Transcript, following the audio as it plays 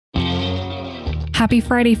Happy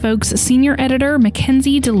Friday, folks. Senior Editor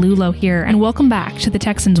Mackenzie DeLulo here, and welcome back to the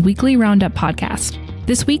Texans Weekly Roundup podcast.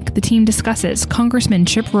 This week, the team discusses Congressman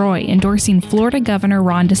Chip Roy endorsing Florida Governor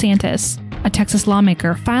Ron DeSantis, a Texas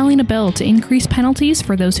lawmaker filing a bill to increase penalties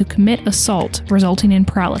for those who commit assault resulting in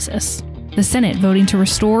paralysis, the Senate voting to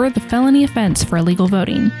restore the felony offense for illegal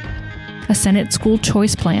voting, a Senate school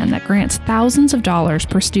choice plan that grants thousands of dollars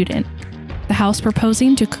per student, the House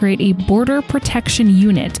proposing to create a border protection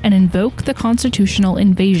unit and invoke the constitutional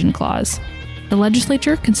invasion clause, the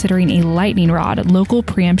legislature considering a lightning rod local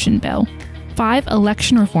preemption bill, 5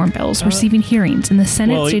 election reform bills receiving hearings in the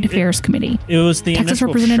Senate State Affairs Committee. It was the Texas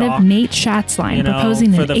Representative Nate Schatzline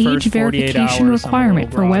proposing an age verification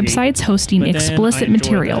requirement for websites hosting explicit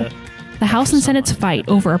material. The House and Senate's fight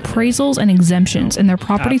over appraisals and exemptions in their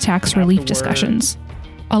property tax relief discussions.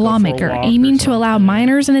 A lawmaker aiming to allow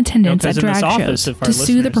minors in attendance at drag shows to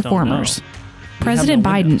sue the performers. President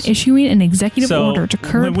Biden issuing an executive order to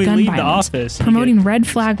curb gun violence, promoting red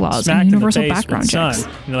flag laws and universal background checks.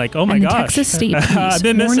 You're like, oh my and the gosh. Texas State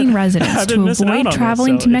Police warning residents to avoid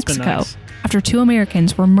traveling to Mexico after 2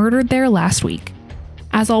 Americans were murdered there last week.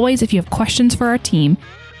 As always, if you have questions for our team,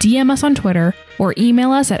 DM us on Twitter or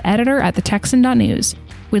email us at editor@thetexan.news.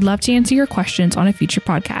 We'd love to answer your questions on a future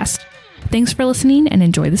podcast. Thanks for listening and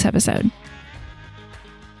enjoy this episode.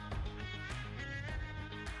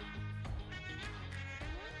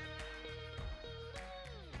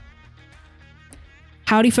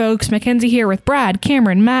 Howdy, folks. Mackenzie here with Brad,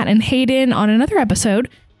 Cameron, Matt, and Hayden on another episode.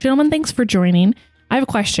 Gentlemen, thanks for joining. I have a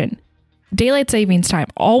question. Daylight savings time.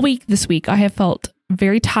 All week this week, I have felt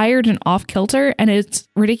very tired and off kilter, and it's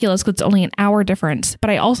ridiculous because it's only an hour difference.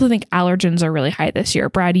 But I also think allergens are really high this year.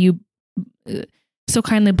 Brad, you so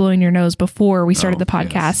kindly blowing your nose before we started the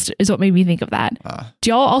podcast is what made me think of that. Do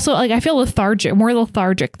y'all also, like, I feel more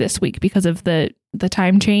lethargic this week because of the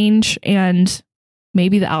time change and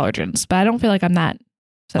maybe the allergens, but I don't feel like I'm that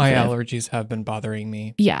sensitive. My allergies have been bothering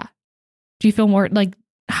me. Yeah. Do you feel more like,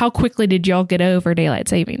 how quickly did y'all get over daylight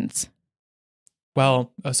savings?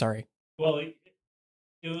 Well, sorry. Well, it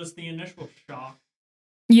was the initial shock.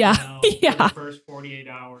 Yeah. Yeah. The first 48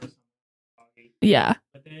 hours. Yeah.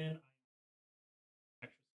 But then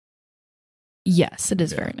yes, it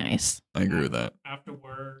is very nice. I agree with that. After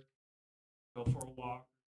work, go for a walk.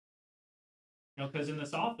 You know, because in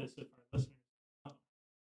this office, if our listeners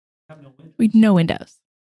have no windows. No windows.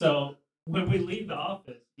 So when we leave the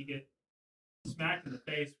office, you get smacked in the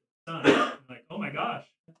face with the sun. You're like, oh my gosh.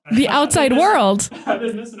 The outside world. I've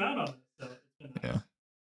been missing out on this. So it's been nice.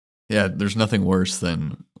 Yeah, there's nothing worse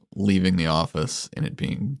than leaving the office and it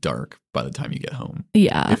being dark by the time you get home.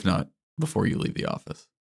 Yeah. If not before you leave the office.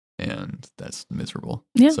 And that's miserable.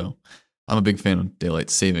 Yeah. So I'm a big fan of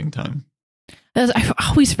daylight saving time. I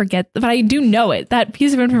always forget, but I do know it. That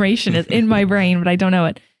piece of information is in my brain, but I don't know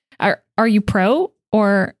it. Are you pro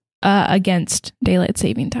or against daylight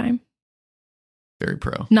saving time? Very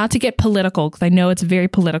pro. Not to get political, because I know it's very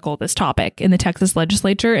political, this topic, in the Texas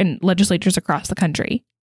legislature and legislatures across the country.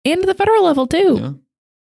 And the federal level, too.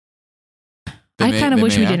 Yeah. I kind of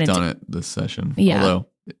wish we didn't on it this session. Yeah.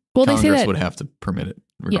 Although they say that would have to permit it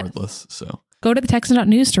regardless. Yes. So go to the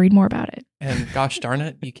Texan.news to read more about it. And gosh darn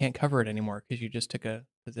it, you can't cover it anymore because you just took a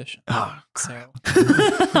position. So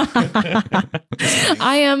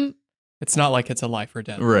It's not like it's a life or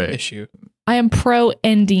death issue. I am pro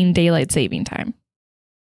ending daylight saving time.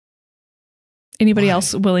 Anybody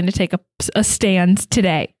else willing to take a stand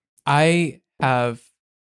today? I have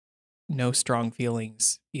no strong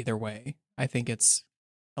feelings either way. I think it's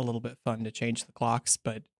a little bit fun to change the clocks,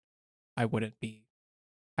 but I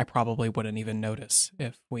probably wouldn't even notice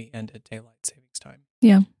if we ended daylight savings time.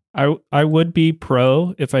 Yeah. I would be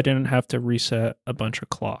pro if I didn't have to reset a bunch of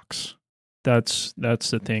clocks. That's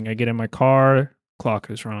the thing. I get in my car, clock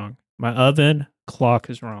is wrong. My oven, clock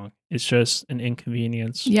is wrong. It's just an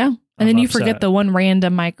inconvenience. Yeah. And then you forget the one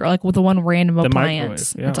random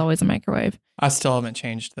appliance. Yeah. It's always a microwave. I still haven't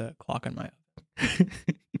changed the clock on my oven.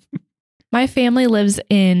 My family lives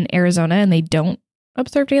in Arizona and they don't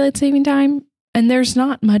observe daylight saving time. And there's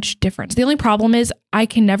not much difference. The only problem is I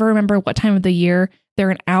can never remember what time of the year they're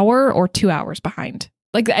an hour or 2 hours behind.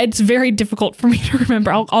 Like, it's very difficult for me to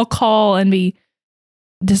remember. I'll call and be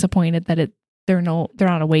disappointed that they're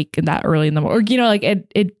not awake that early in the morning. Or, you know, like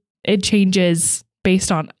it changes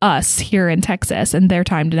based on us here in Texas, and their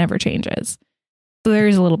time never changes. So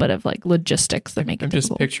there's a little bit of like logistics that make it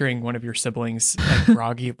difficult. Just picturing one of your siblings like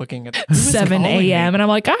groggy looking at 7 a.m. and I'm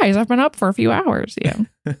like, guys, I've been up for a few hours. Yeah.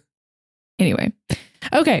 Anyway.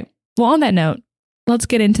 Okay. Well, on that note, let's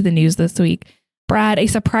get into the news this week. Brad, a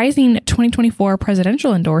surprising 2024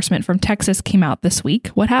 presidential endorsement from Texas came out this week.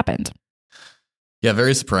 What happened? Yeah,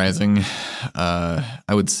 very surprising.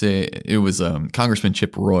 I would say it was Congressman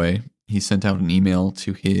Chip Roy. He sent out an email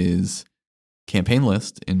to his campaign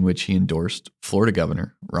list in which he endorsed Florida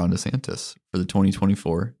Governor Ron DeSantis for the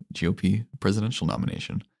 2024 GOP presidential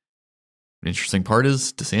nomination. The interesting part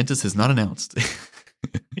is DeSantis is not announced.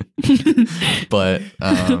 But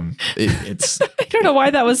it's I don't know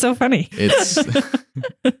why that was so funny. It's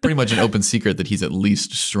pretty much an open secret that he's at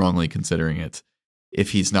least strongly considering it,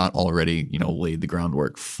 if he's not already, laid the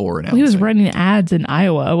groundwork for announcing. He was running ads in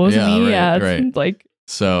Iowa, wasn't he? Right. Like,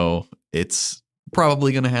 so it's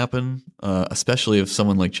probably going to happen, especially if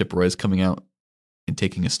someone like Chip Roy is coming out and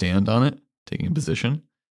taking a stand on it, taking a position.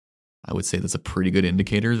 I would say that's a pretty good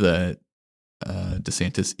indicator that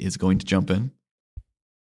DeSantis is going to jump in.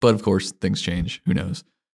 But of course, things change. Who knows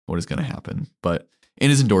what is going to happen? But in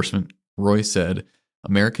his endorsement, Roy said,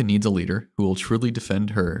 America needs a leader who will truly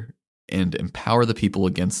defend her and empower the people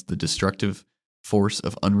against the destructive force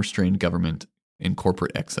of unrestrained government and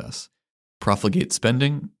corporate excess, profligate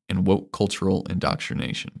spending, and woke cultural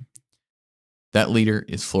indoctrination. That leader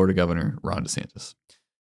is Florida Governor Ron DeSantis.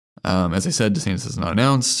 As I said, DeSantis is not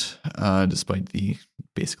announced, despite the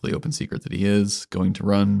basically open secret that he is going to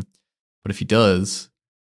run. But if he does,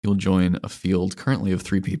 he'll join a field currently of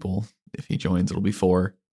 3 people. If he joins, it'll be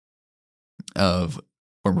 4, of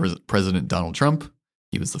former President Donald Trump.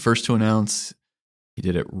 He was the first to announce. He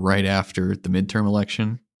did it right after the midterm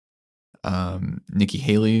election. Nikki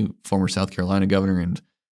Haley, former South Carolina governor and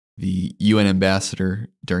the UN ambassador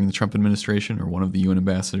during the Trump administration, or one of the UN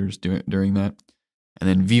ambassadors during that. And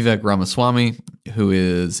then Vivek Ramaswamy, who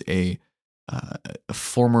is a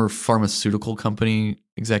former pharmaceutical company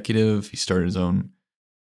executive. He started his own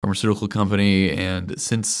pharmaceutical company, and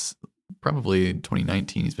since probably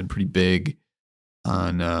 2019, he's been pretty big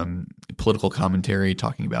on political commentary,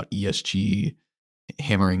 talking about ESG,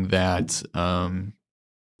 hammering that,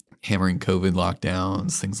 hammering COVID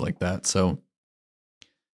lockdowns, things like that. So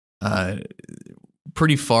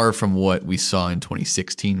pretty far from what we saw in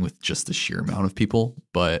 2016 with just the sheer amount of people,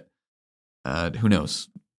 but who knows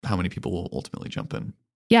how many people will ultimately jump in.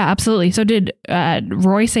 Yeah, absolutely. So did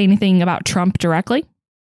Roy say anything about Trump directly?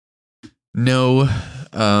 No,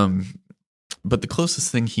 but the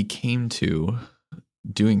closest thing he came to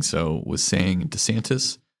doing so was saying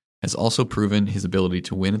DeSantis has also proven his ability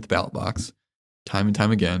to win at the ballot box time and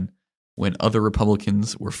time again when other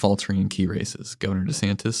Republicans were faltering in key races. Governor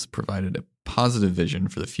DeSantis provided a positive vision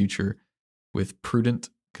for the future with prudent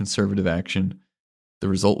conservative action. The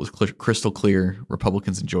result was crystal clear.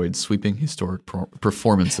 Republicans enjoyed sweeping historic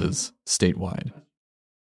performances statewide.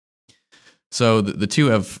 So the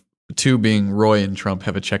two being Roy and Trump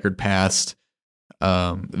have a checkered past.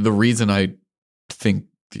 The reason I think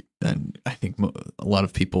a lot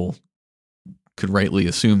of people could rightly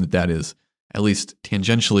assume that is at least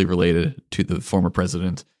tangentially related to the former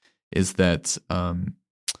president is that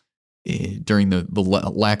during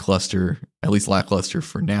the lackluster, at least lackluster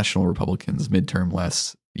for national Republicans midterm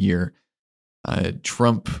last year,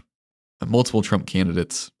 multiple Trump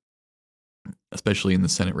candidates, especially in the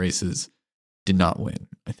Senate races, did not win.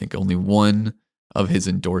 I think only one of his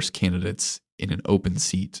endorsed candidates in an open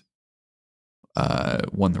seat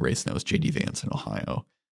won the race, and that was J.D. Vance in Ohio.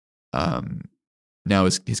 Now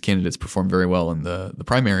his candidates performed very well in the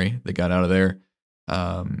primary. They got out of there.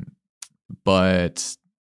 But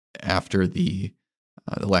after the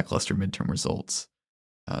lackluster midterm results,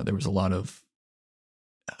 there was a lot of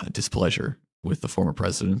displeasure with the former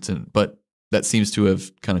president, but that seems to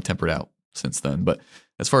have kind of tempered out since then. But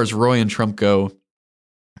as far as Roy and Trump go,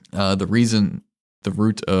 the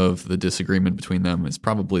root of the disagreement between them is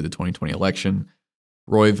probably the 2020 election.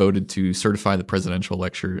 Roy voted to certify the presidential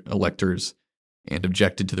electors and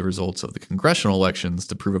objected to the results of the congressional elections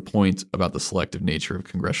to prove a point about the selective nature of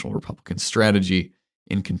congressional Republican strategy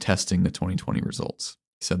in contesting the 2020 results.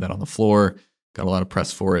 He said that on the floor, got a lot of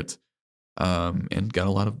press for it, and got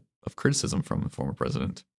a lot of criticism from the former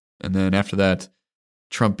president. And then after that,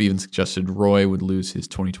 Trump even suggested Roy would lose his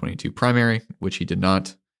 2022 primary, which he did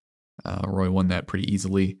not. Roy won that pretty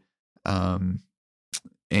easily. So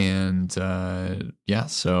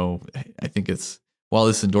I think while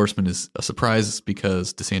this endorsement is a surprise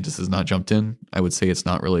because DeSantis has not jumped in, I would say it's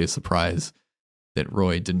not really a surprise that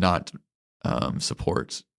Roy did not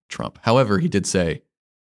support Trump. However, he did say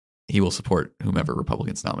he will support whomever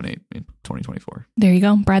Republicans nominate in 2024. There you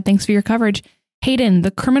go. Brad, thanks for your coverage. Hayden, the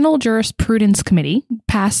Criminal Jurisprudence Committee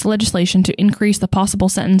passed legislation to increase the possible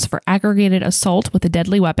sentence for aggravated assault with a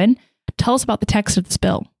deadly weapon. Tell us about the text of this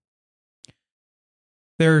bill.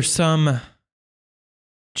 There are some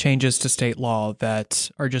changes to state law that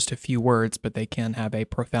are just a few words, but they can have a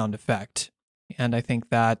profound effect. And I think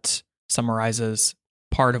that summarizes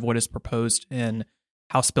part of what is proposed in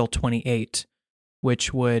House Bill 28,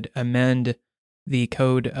 which would amend the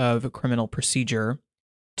Code of Criminal Procedure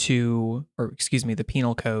the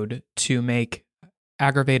Penal Code, to make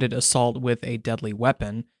aggravated assault with a deadly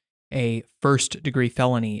weapon a first-degree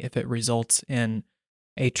felony if it results in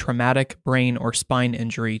a traumatic brain or spine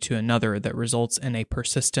injury to another that results in a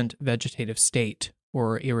persistent vegetative state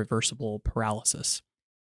or irreversible paralysis.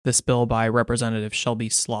 This bill by Representative Shelby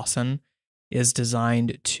Slauson is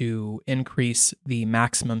designed to increase the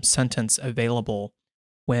maximum sentence available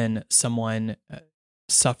when someone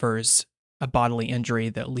suffers a bodily injury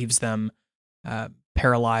that leaves them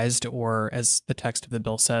paralyzed, or, as the text of the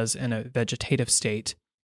bill says, in a vegetative state.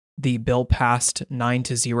 The bill passed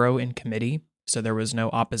 9-0 in committee, so there was no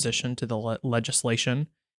opposition to the legislation,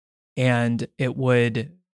 and it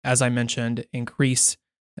would, as I mentioned, increase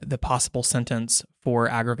the possible sentence for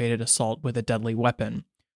aggravated assault with a deadly weapon,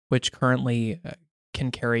 which currently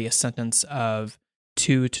can carry a sentence of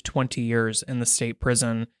 2 to 20 years in the state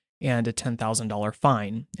prison and a $10,000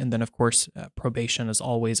 fine. And then, of course, probation is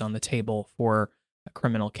always on the table for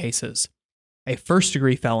criminal cases. A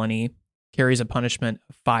first-degree felony carries a punishment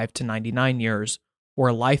of 5 to 99 years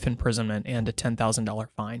or life imprisonment and a $10,000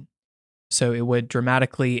 fine. So it would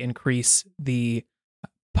dramatically increase the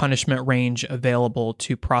punishment range available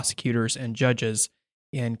to prosecutors and judges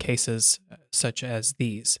in cases such as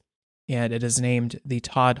these. And it is named the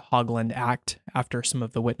Todd Hoagland Act after some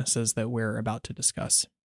of the witnesses that we're about to discuss.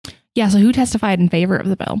 Yeah, so who testified in favor of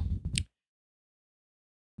the bill?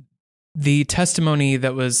 The testimony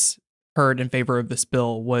that was heard in favor of this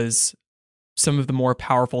bill was some of the more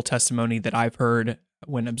powerful testimony that I've heard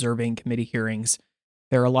when observing committee hearings.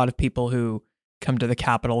 There are a lot of people who come to the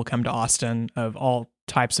Capitol, come to Austin, of all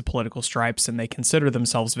types of political stripes, and they consider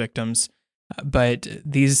themselves victims. But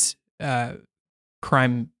these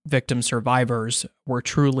crime victim survivors were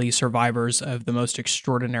truly survivors of the most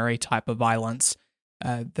extraordinary type of violence,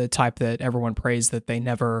 the type that everyone prays that they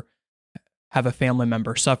never have a family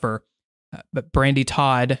member suffer. But Brandy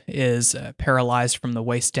Todd is paralyzed from the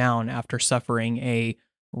waist down after suffering a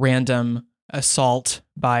random assault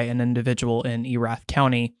by an individual in Erath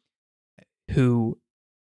County who,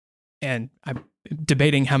 and I'm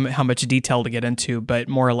debating how much detail to get into, but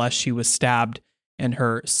more or less she was stabbed and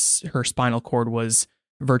her spinal cord was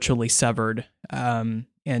virtually severed. And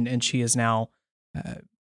she is now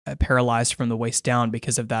paralyzed from the waist down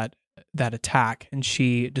because of that attack. And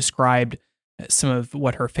she described some of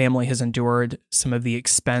what her family has endured, some of the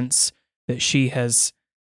expense that she has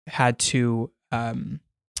had to, some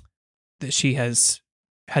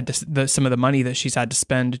of the money that she's had to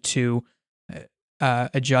spend to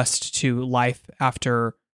adjust to life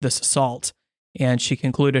after this assault. And she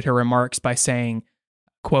concluded her remarks by saying,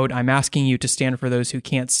 quote, "I'm asking you to stand for those who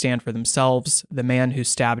can't stand for themselves. The man who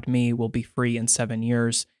stabbed me will be free in 7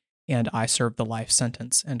 years, and I served the life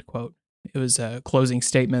sentence," end quote. It was a closing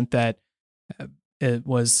statement that it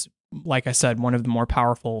was, like I said, one of the more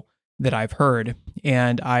powerful that I've heard.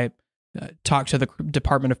 And I talked to the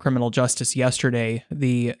Department of Criminal Justice yesterday.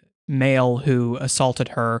 The male who assaulted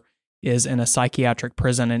her is in a psychiatric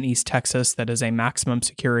prison in East Texas that is a maximum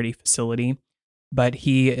security facility, but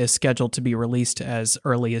he is scheduled to be released as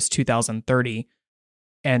early as 2030.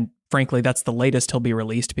 And frankly, that's the latest he'll be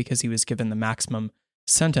released because he was given the maximum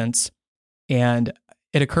sentence. And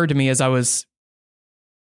it occurred to me as I was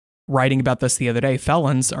writing about this the other day,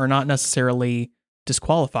 felons are not necessarily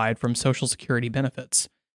disqualified from Social Security benefits.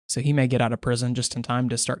 So he may get out of prison just in time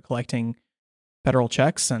to start collecting federal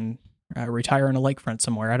checks and retire in a lakefront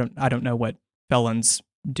somewhere. I don't know what felons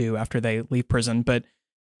do after they leave prison, but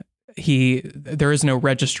there is no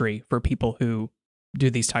registry for people who do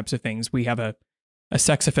these types of things. We have a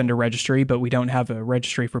sex offender registry, but we don't have a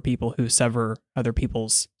registry for people who sever other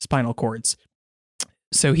people's spinal cords.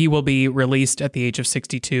 So he will be released at the age of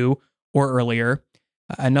 62 or earlier.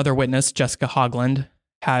 Another witness, Jessica Hoagland,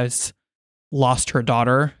 has lost her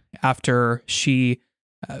daughter after she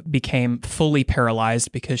became fully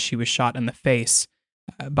paralyzed because she was shot in the face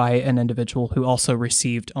by an individual who also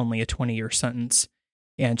received only a 20-year sentence.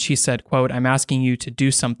 And she said, quote, "I'm asking you to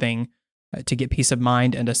do something to get peace of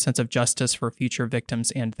mind and a sense of justice for future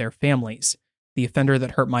victims and their families. The offender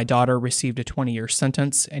that hurt my daughter received a 20-year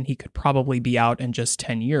sentence, and he could probably be out in just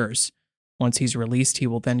 10 years. Once he's released, he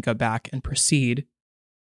will then go back and proceed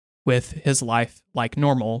with his life like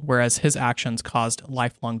normal, whereas his actions caused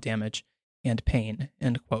lifelong damage and pain,"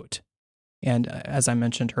 end quote. And as I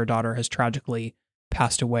mentioned, her daughter has tragically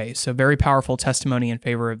passed away. So very powerful testimony in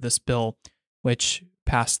favor of this bill, which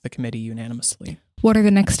passed the committee unanimously. What are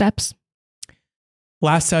the next steps?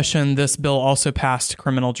 Last session, this bill also passed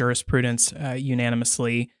criminal jurisprudence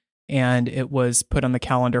unanimously, and it was put on the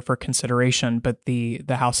calendar for consideration, but the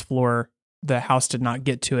House floor, the House did not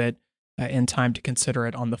get to it in time to consider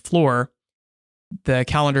it on the floor. The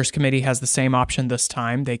Calendars Committee has the same option this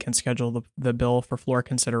time. They can schedule the bill for floor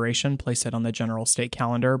consideration, place it on the general state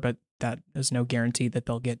calendar, but that is no guarantee that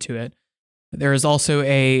they'll get to it. There is also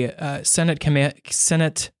a Senate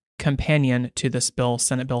companion to this bill,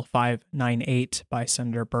 Senate Bill 598 by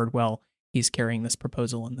Senator Birdwell. He's carrying this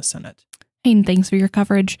proposal in the Senate. And thanks for your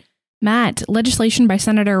coverage. Matt, legislation by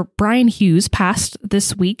Senator Brian Hughes passed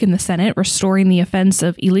this week in the Senate, restoring the offense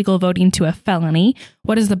of illegal voting to a felony.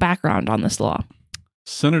 What is the background on this law?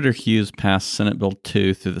 Senator Hughes passed Senate Bill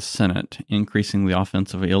 2 through the Senate, increasing the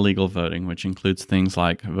offense of illegal voting, which includes things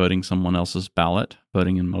like voting someone else's ballot,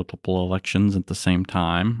 voting in multiple elections at the same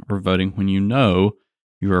time, or voting when you know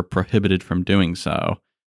you are prohibited from doing so.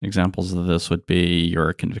 Examples of this would be you're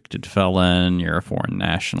a convicted felon, you're a foreign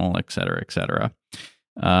national, et cetera, et cetera.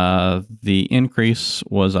 The increase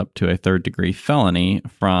was up to a third-degree felony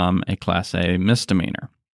from a Class A misdemeanor.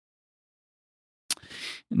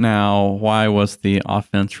 Now, why was the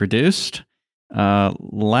offense reduced?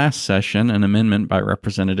 Last session, an amendment by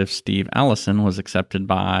Representative Steve Allison was accepted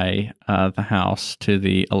by the House to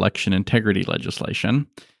the election integrity legislation,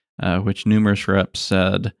 which numerous reps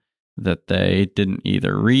said that they didn't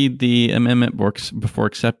either read the amendment before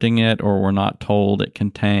accepting it or were not told it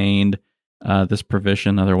contained this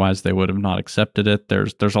provision. Otherwise, they would have not accepted it.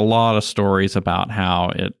 There's a lot of stories about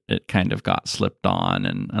how it kind of got slipped on,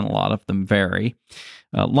 and a lot of them vary.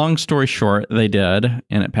 Long story short, they did,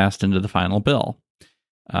 and it passed into the final bill.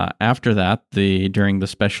 After that, during the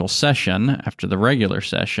special session, after the regular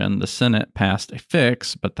session, the Senate passed a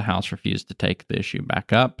fix, but the House refused to take the issue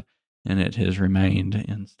back up, and it has remained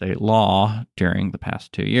in state law during the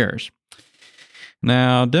past 2 years.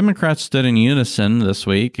 Now, Democrats stood in unison this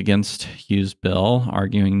week against Hughes' bill,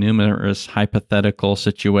 arguing numerous hypothetical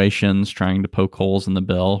situations, trying to poke holes in the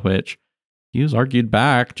bill, which Hughes argued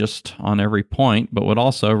back just on every point, but would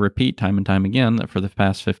also repeat time and time again that for the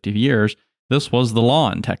past 50 years, this was the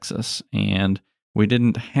law in Texas, and we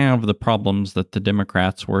didn't have the problems that the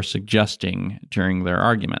Democrats were suggesting during their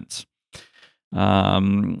arguments.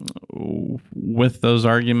 With those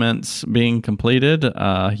arguments being completed,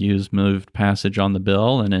 Hughes moved passage on the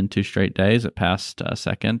bill, and in 2 straight days, it passed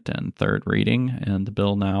second and third reading, and the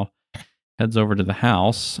bill now heads over to the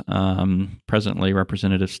House. Presently,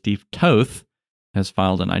 Representative Steve Toth has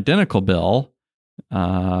filed an identical bill,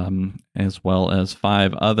 as well as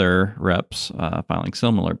 5 other reps filing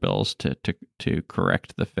similar bills to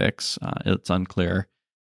correct the fix. It's unclear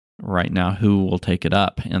right now who will take it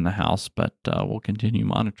up in the House, but we'll continue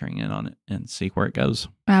monitoring in on it and see where it goes.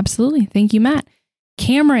 Absolutely. Thank you, Matt.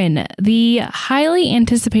 Cameron, the highly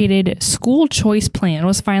anticipated school choice plan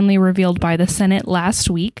was finally revealed by the Senate last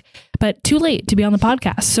week, but too late to be on the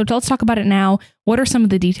podcast. So let's talk about it now. What are some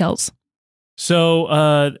of the details?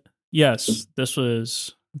 So, yes,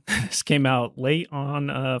 this came out late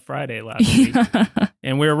on Friday last week,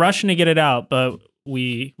 and we were rushing to get it out, but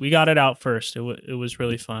we got it out first. It was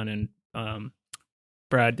really fun, and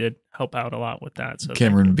Brad did help out a lot with that. So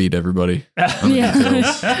Cameron beat everybody.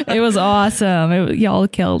 Yeah, it was awesome. Y'all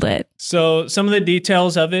killed it. So some of the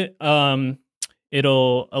details of it,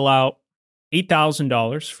 it'll allow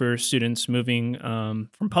 $8,000 for students moving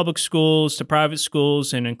from public schools to private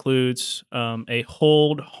schools, and includes a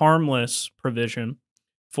hold harmless provision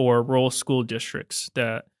for rural school districts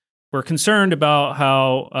that were concerned about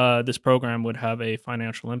how this program would have a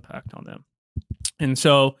financial impact on them. And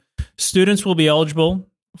so students will be eligible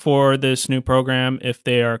for this new program if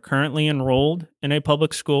they are currently enrolled in a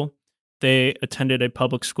public school, they attended a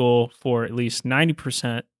public school for at least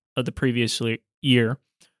 90% of the previous year,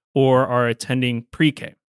 or are attending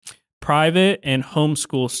pre-K. Private and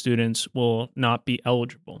homeschool students will not be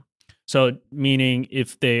eligible. So meaning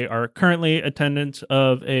if they are currently attendants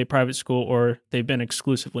of a private school or they've been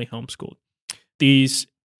exclusively homeschooled. These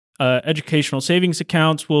educational savings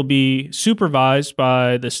accounts will be supervised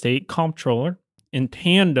by the state comptroller in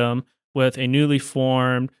tandem with a newly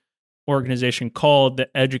formed organization called the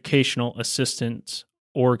Educational Assistance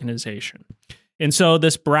Organization. And so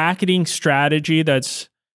this bracketing strategy that's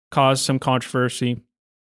caused some controversy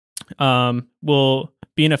will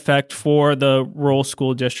be in effect for the rural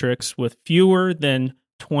school districts with fewer than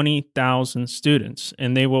 20,000 students,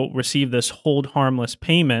 and they will receive this hold harmless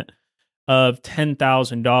payment of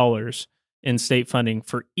 $10,000 in state funding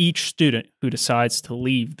for each student who decides to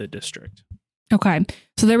leave the district. Okay.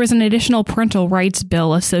 So there was an additional parental rights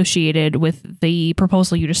bill associated with the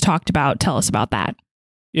proposal you just talked about. Tell us about that.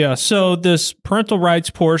 Yeah, so this parental rights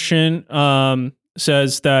portion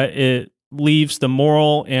says that it leaves the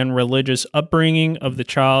moral and religious upbringing of the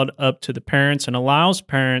child up to the parents and allows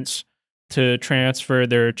parents to transfer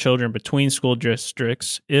their children between school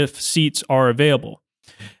districts if seats are available.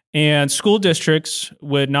 And school districts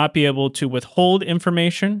would not be able to withhold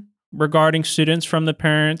information regarding students from the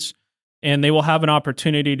parents, and they will have an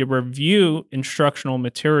opportunity to review instructional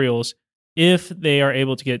materials if they are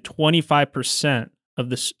able to get 25% of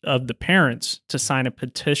the parents to sign a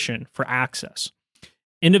petition for access.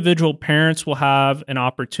 Individual parents will have an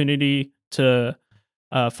opportunity to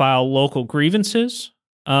file local grievances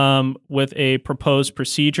with a proposed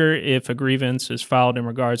procedure if a grievance is filed in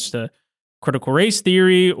regards to critical race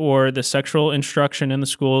theory or the sexual instruction in the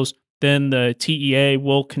schools. Then the TEA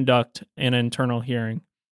will conduct an internal hearing.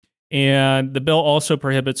 And the bill also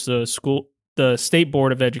prohibits the State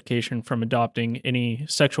Board of Education from adopting any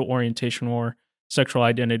sexual orientation or sexual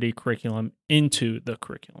identity curriculum into the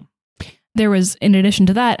curriculum. There was, in addition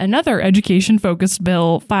to that, another education-focused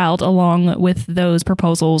bill filed along with those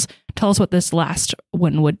proposals. Tell us what this last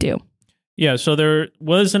one would do. Yeah, so there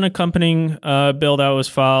was an accompanying bill that was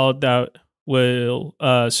filed that will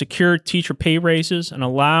secure teacher pay raises and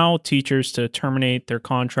allow teachers to terminate their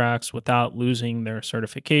contracts without losing their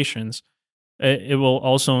certifications. It will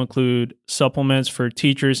also include supplements for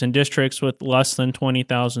teachers in districts with less than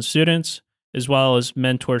 20,000 students, as well as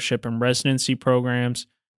mentorship and residency programs.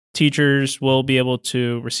 Teachers will be able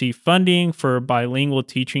to receive funding for bilingual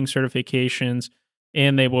teaching certifications,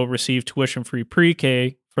 and they will receive tuition-free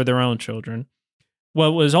pre-K for their own children.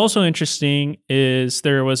 What was also interesting is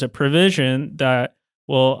there was a provision that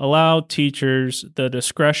will allow teachers the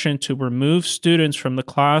discretion to remove students from the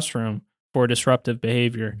classroom for disruptive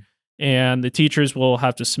behavior. And the teachers will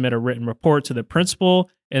have to submit a written report to the principal,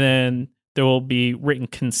 and then there will be written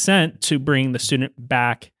consent to bring the student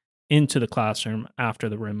back into the classroom after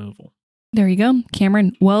the removal. There you go.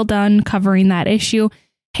 Cameron, well done covering that issue.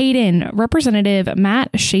 Hayden, Representative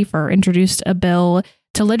Matt Schaefer introduced a bill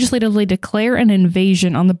to legislatively declare an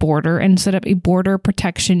invasion on the border and set up a border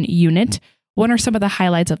protection unit. What are some of the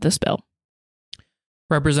highlights of this bill?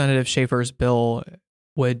 Representative Schaefer's bill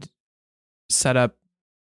would set up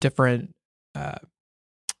different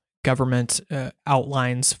government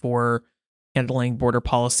outlines for handling border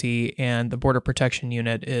policy, and the border protection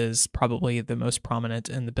unit is probably the most prominent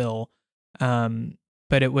in the bill.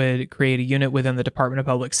 But it would create a unit within the Department of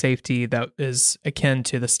Public Safety that is akin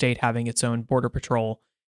to the state having its own border patrol.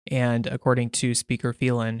 And according to Speaker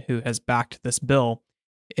Phelan, who has backed this bill,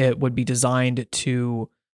 it would be designed to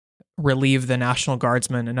relieve the National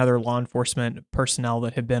Guardsmen and other law enforcement personnel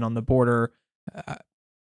that have been on the border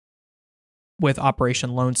with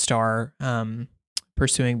Operation Lone Star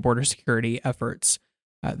pursuing border security efforts.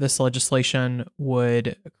 This legislation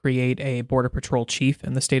would create a Border Patrol chief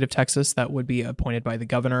in the state of Texas that would be appointed by the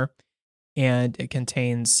governor, and it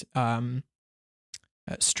contains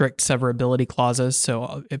strict severability clauses.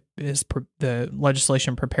 So the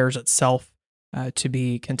legislation prepares itself to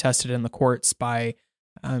be contested in the courts by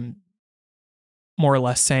more or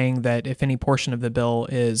less saying that if any portion of the bill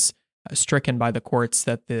is stricken by the courts,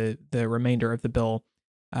 that the remainder of the bill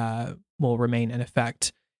will remain in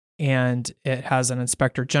effect. And it has an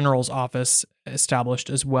inspector general's office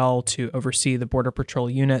established as well to oversee the Border Patrol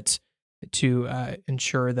unit to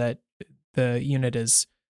ensure that the unit is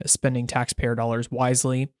spending taxpayer dollars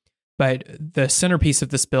wisely. But the centerpiece of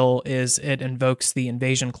this bill is it invokes the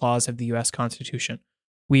invasion clause of the U.S. Constitution.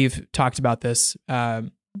 We've talked about this. I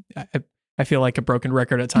feel like a broken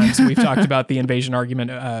record at times. We've talked about the invasion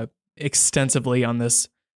argument extensively on this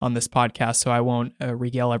podcast, so I won't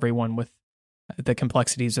regale everyone with the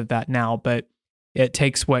complexities of that now, but it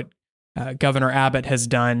takes what Governor Abbott has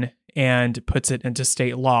done and puts it into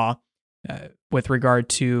state law with regard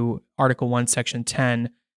to Article 1, Section 10,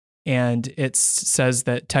 and it says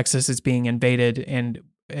that Texas is being invaded and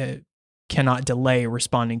cannot delay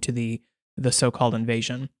responding to the so-called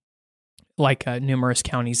invasion, like numerous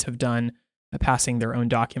counties have done, passing their own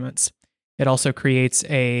documents. It also creates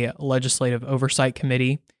a legislative oversight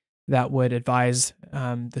committee that would advise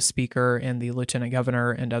the speaker and the lieutenant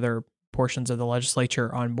governor and other portions of the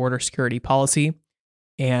legislature on border security policy,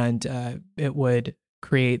 and it would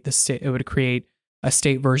create a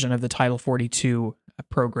state version of the Title 42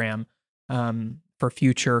 program for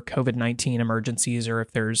future COVID-19 emergencies, or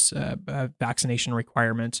if there's a vaccination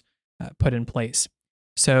requirement put in place.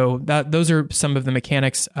 So those are some of the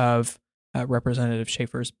mechanics of Representative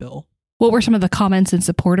Schaefer's bill. What were some of the comments in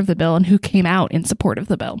support of the bill, and who came out in support of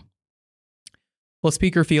the bill? Well,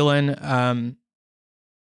 Speaker Phelan,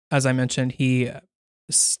 as I mentioned, he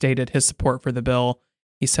stated his support for the bill,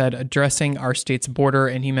 He said, addressing our state's border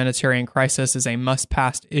and humanitarian crisis is a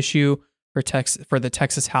must-pass issue for the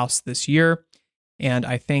Texas House this year. And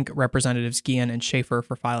I thank Representatives Guillen and Schaefer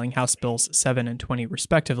for filing House Bills 7 and 20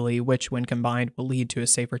 respectively, which when combined will lead to a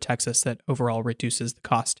safer Texas that overall reduces the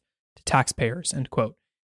cost to taxpayers, end quote.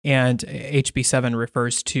 And HB 7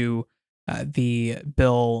 refers to the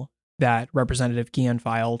bill that Representative Guillen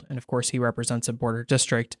filed. And of course, he represents a border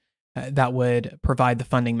district that would provide the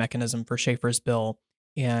funding mechanism for Schaefer's bill.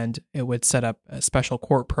 And it would set up special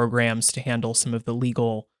court programs to handle some of the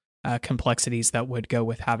legal complexities that would go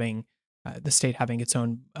with having the state having its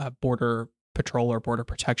own border patrol or border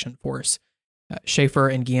protection force. Schaefer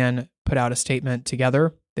and Guillen put out a statement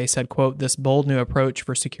together. They said, quote, this bold new approach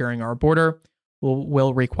for securing our border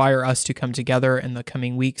will require us to come together in the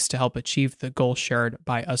coming weeks to help achieve the goal shared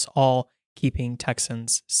by us all, keeping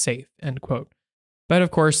Texans safe, end quote. But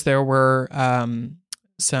of course, there were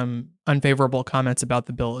some unfavorable comments about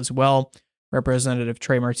the bill as well. Representative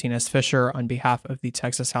Trey Martinez Fisher, on behalf of the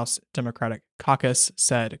Texas House Democratic Caucus,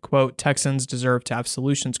 said, quote, Texans deserve to have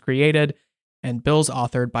solutions created and bills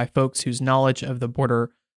authored by folks whose knowledge of the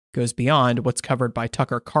border goes beyond what's covered by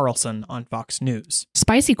Tucker Carlson on Fox News.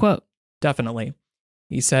 Spicy quote. Definitely.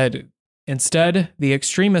 He said, instead, the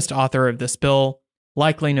extremist author of this bill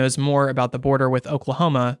likely knows more about the border with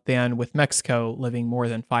Oklahoma than with Mexico, living more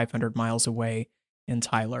than 500 miles away in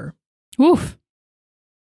Tyler. Oof.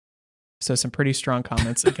 So some pretty strong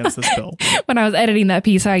comments against this bill. When I was editing that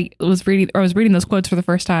piece, I was reading those quotes for the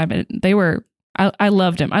first time, and they were, I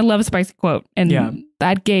loved him. I love a spicy quote, and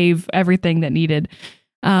that gave everything that needed.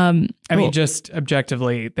 I mean, just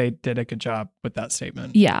objectively, they did a good job with that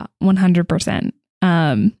statement. Yeah, 100%.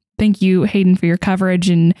 Thank you, Hayden, for your coverage,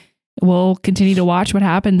 and we'll continue to watch what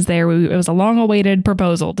happens there. It was a long-awaited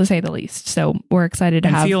proposal, to say the least. So we're excited to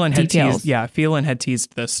have details. Phelan had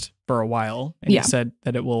teased this for a while, and he said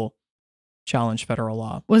that it will challenge federal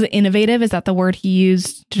law. Was it innovative? Is that the word he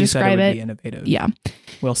used to describe it? Would be innovative. Yeah.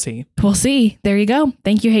 We'll see. We'll see. There you go.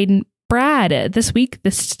 Thank you, Hayden. Brad, this week, the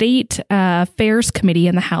State Affairs Committee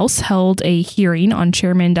in the House held a hearing on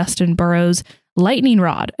Chairman Dustin Burrows' lightning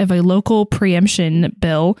rod of a local preemption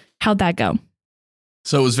bill. How'd that go?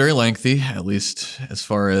 So it was very lengthy, at least as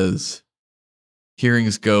far as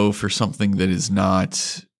hearings go for something that is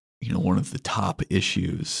not, one of the top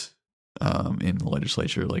issues in the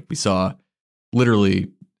legislature. Like we saw literally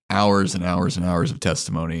hours and hours and hours of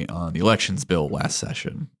testimony on the elections bill last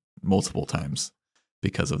session, multiple times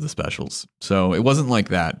because of the specials. So it wasn't like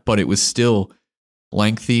that, but it was still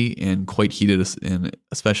lengthy and quite heated, and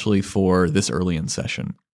especially for this early in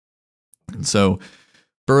session. And so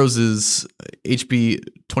Burrows's HB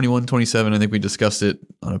 2127, I think we discussed it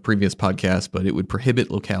on a previous podcast, but it would prohibit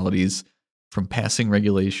localities from passing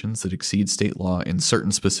regulations that exceed state law in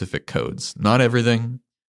certain specific codes. Not everything,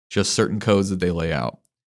 just certain codes that they lay out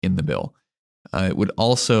in the bill. It would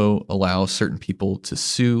also allow certain people to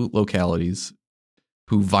sue localities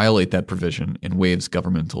who violate that provision and waives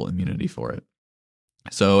governmental immunity for it.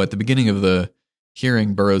 So at the beginning of the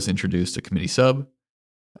hearing, Burrows introduced a committee sub.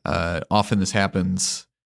 Often this happens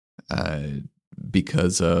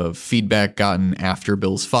because of feedback gotten after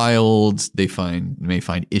bills filed. They may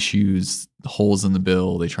find issues, holes in the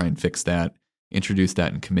bill. They try and fix that, introduce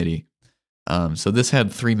that in committee. So this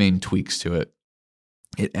had three main tweaks to it.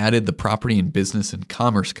 It added the property and business and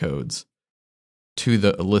commerce codes to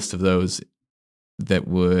the list of those that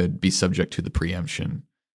would be subject to the preemption.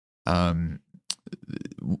 I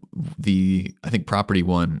think property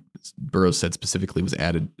one, Burrows said specifically, was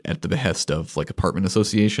added at the behest of like apartment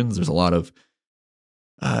associations. There's a lot of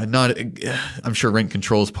I'm sure rent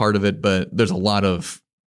control is part of it, but there's a lot of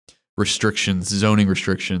restrictions, zoning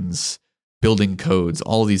restrictions, building codes,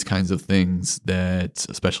 all of these kinds of things that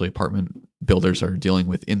especially apartment builders are dealing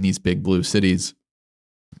with in these big blue cities.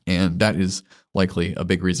 And that is likely a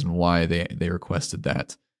big reason why they requested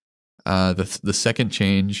that. The second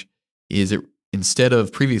change is it, instead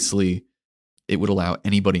of previously, it would allow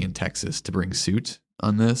anybody in Texas to bring suit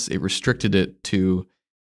on this. It restricted it to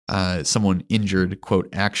someone injured, quote,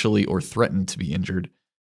 actually or threatened to be injured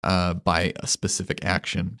by a specific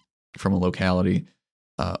action from a locality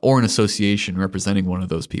or an association representing one of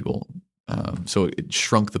those people. So it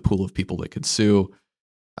shrunk the pool of people that could sue.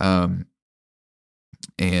 And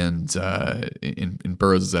in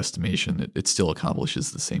Burrows' estimation, it still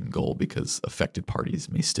accomplishes the same goal because affected parties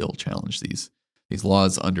may still challenge these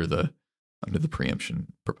laws under the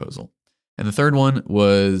preemption proposal. And the third one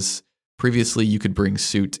was previously you could bring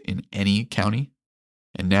suit in any county,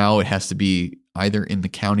 and now it has to be either in the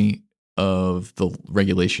county of the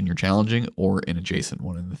regulation you're challenging or an adjacent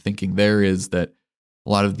one. And the thinking there is that a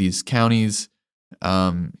lot of these counties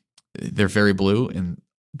they're very blue, and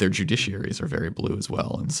their judiciaries are very blue as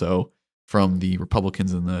well. And so, from the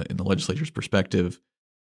Republicans in the legislature's perspective,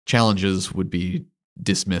 challenges would be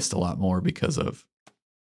dismissed a lot more because of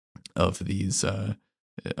these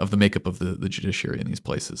of the makeup of the judiciary in these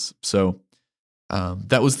places. So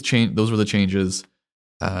that was the change. Those were the changes.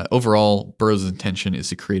 Overall, Burrow's intention is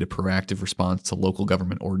to create a proactive response to local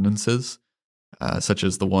government ordinances, such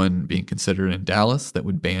as the one being considered in Dallas that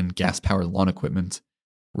would ban gas-powered lawn equipment,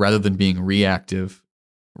 rather than being reactive,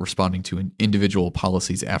 responding to individual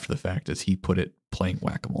policies after the fact, as he put it, playing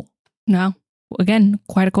whack-a-mole. No. Again,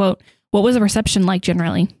 quite a quote. What was the reception like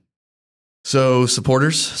generally? So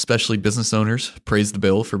supporters, especially business owners, praised the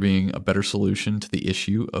bill for being a better solution to the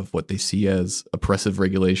issue of what they see as oppressive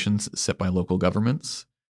regulations set by local governments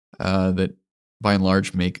that by and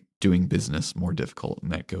large make doing business more difficult.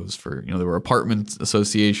 And that goes for, there were apartment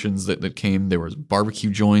associations that came, there was barbecue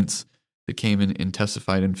joints that came in and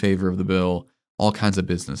testified in favor of the bill, all kinds of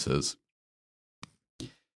businesses.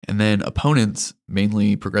 And then opponents,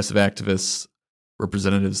 mainly progressive activists,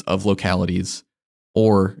 representatives of localities,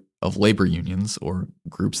 or of labor unions or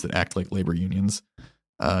groups that act like labor unions,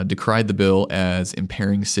 decried the bill as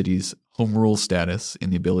impairing cities' home rule status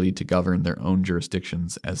and the ability to govern their own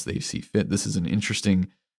jurisdictions as they see fit. This is an interesting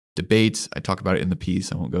debate. I talk about it in the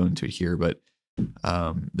piece. I won't go into it here, but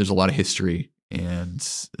there's a lot of history and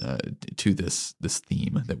to this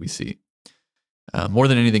theme that we see. More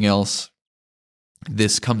than anything else,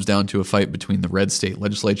 this comes down to a fight between the red state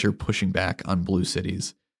legislature pushing back on blue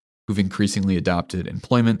cities, who've increasingly adopted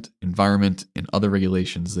employment, environment, and other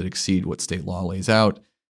regulations that exceed what state law lays out.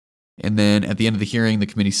 And then at the end of the hearing, the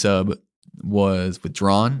committee sub was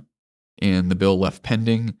withdrawn and the bill left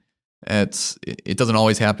pending. It doesn't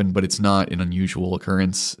always happen, but it's not an unusual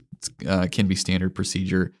occurrence. It can be standard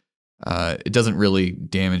procedure. It doesn't really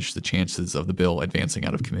damage the chances of the bill advancing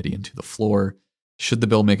out of committee into the floor. Should the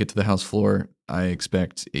bill make it to the House floor, I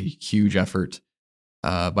expect a huge effort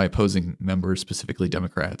by opposing members, specifically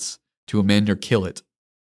Democrats, to amend or kill it.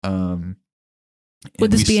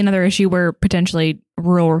 Would this be another issue where potentially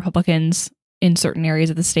rural Republicans in certain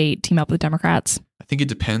areas of the state team up with Democrats? I think it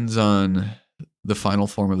depends on the final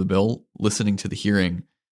form of the bill. Listening to the hearing,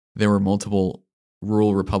 there were multiple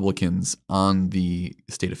rural Republicans on the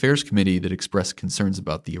State Affairs Committee that expressed concerns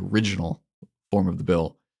about the original form of the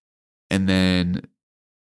bill, and then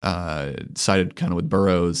sided kind of with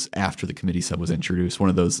Burrows after the committee sub was introduced. One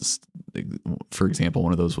of those, for example,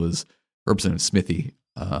 was Representative Smithy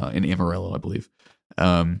in Amarillo, I believe.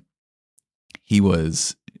 He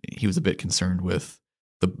was a bit concerned with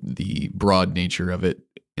the broad nature of it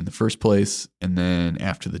in the first place, and then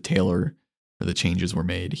after the changes were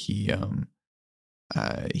made, he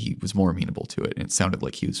was more amenable to it, and it sounded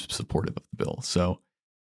like he was supportive of the bill. So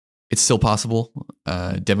it's still possible.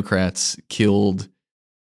 Democrats killed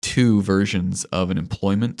two versions of an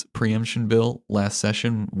employment preemption bill last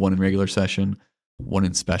session, one in regular session, one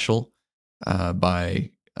in special, by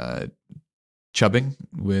chubbing,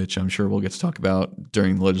 which I'm sure we'll get to talk about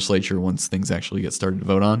during the legislature once things actually get started to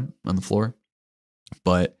vote on the floor.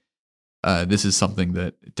 But this is something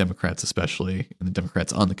that Democrats especially, and the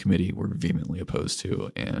Democrats on the committee, were vehemently opposed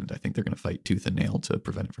to, and I think they're going to fight tooth and nail to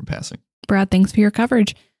prevent it from passing. Brad, thanks for your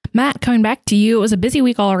coverage. Matt, coming back to you, it was a busy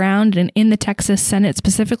week all around, and in the Texas Senate,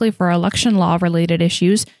 specifically for election law-related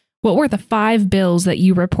issues, what were the 5 bills that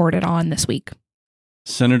you reported on this week?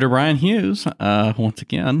 Senator Brian Hughes, once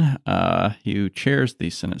again, who chairs the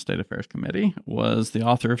Senate State Affairs Committee, was the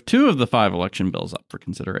author of 2 of the 5 election bills up for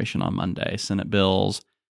consideration on Monday, Senate Bills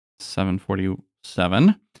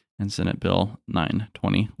 747 and Senate Bill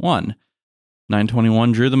 921.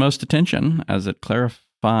 921 drew the most attention as it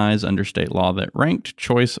clarifies under state law that ranked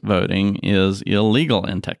choice voting is illegal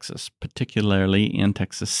in Texas, particularly in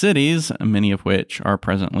Texas cities, many of which are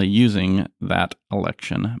presently using that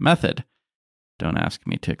election method. Don't ask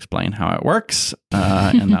me to explain how it works.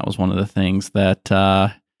 And that was one of the things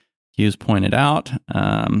that Hughes pointed out,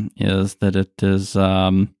 is that it is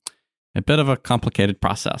a bit of a complicated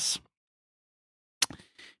process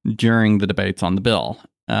during the debates on the bill.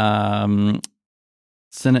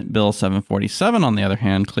 Senate Bill 747, on the other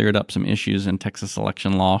hand, cleared up some issues in Texas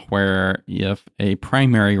election law where if a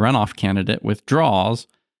primary runoff candidate withdraws,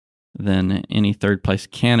 then any third-place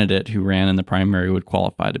candidate who ran in the primary would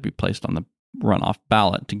qualify to be placed on the runoff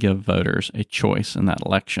ballot to give voters a choice in that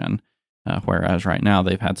election. Whereas right now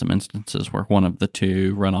they've had some instances where one of the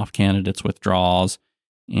 2 runoff candidates withdraws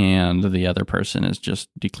and the other person is just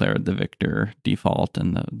declared the victor default,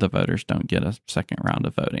 and the voters don't get a second round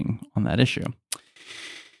of voting on that issue.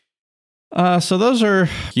 So those are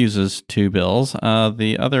Hughes's two bills.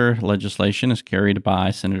 The other legislation is carried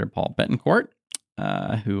by Senator Paul Bettencourt,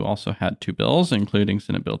 who also had two bills, including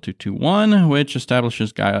Senate Bill 221, which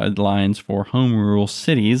establishes guidelines for home rule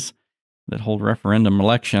cities that hold referendum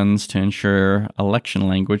elections to ensure election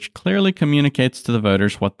language clearly communicates to the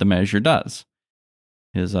voters what the measure does.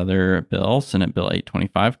 His other bill, Senate Bill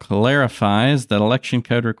 825, clarifies that election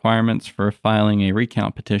code requirements for filing a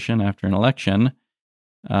recount petition after an election,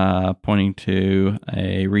 pointing to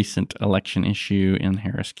a recent election issue in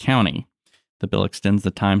Harris County. The bill extends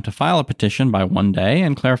the time to file a petition by 1 day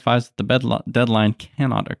and clarifies that the deadline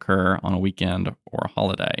cannot occur on a weekend or a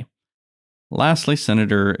holiday. Lastly,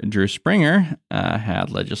 Senator Drew Springer had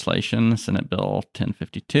legislation, Senate Bill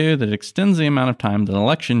 1052, that extends the amount of time that an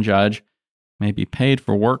election judge may be paid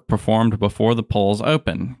for work performed before the polls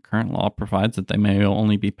open. Current law provides that they may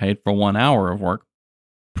only be paid for 1 hour of work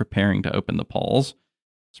preparing to open the polls.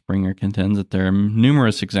 Springer contends that there are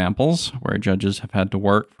numerous examples where judges have had to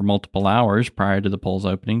work for multiple hours prior to the polls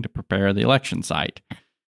opening to prepare the election site.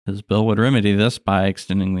 His bill would remedy this by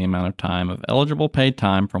extending the amount of time of eligible paid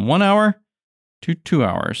time from 1 hour to 2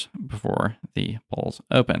 hours before the polls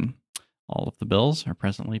open. All of the bills are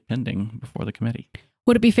presently pending before the committee.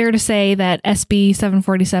 Would it be fair to say that SB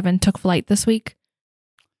 747 took flight this week?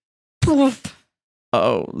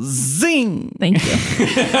 Oh, zing! Thank you.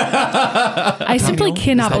 I simply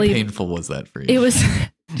cannot How believe painful was that for you? it was.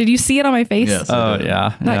 Did you see it on my face? Yes. Oh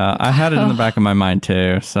yeah. I had it in the back of my mind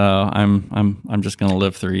too. So I'm just gonna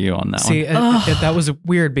live through you on that See, one. that was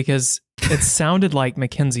weird because it sounded like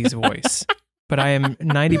Mackenzie's voice, but I am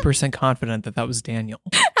 90% confident that was Daniel.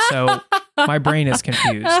 So my brain is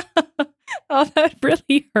confused. Oh, that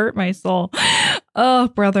really hurt my soul. Oh,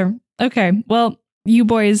 brother. Okay. Well, you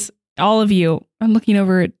boys, all of you, I'm looking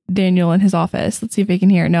over at Daniel in his office. Let's see if he can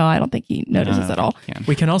hear. No, I don't think he notices at all.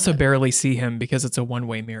 We can also barely see him because it's a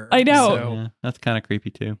one-way mirror. I know. So. Yeah, that's kind of creepy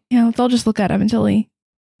too. Yeah, let's all just look at him until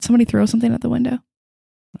somebody throws something at the window.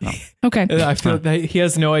 Oh. Okay. I feel that he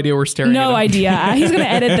has no idea we're staring at him. No idea. He's going to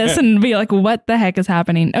edit this and be like, what the heck is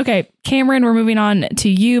happening? Okay, Cameron, we're moving on to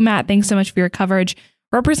you. Matt, thanks so much for your coverage.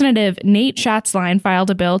 Representative Nate Schatzline filed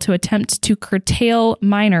a bill to attempt to curtail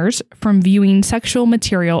minors from viewing sexual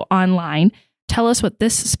material online. Tell us what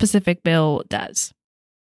this specific bill does.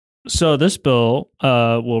 So this bill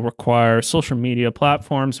will require social media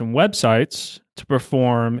platforms and websites to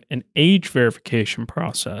perform an age verification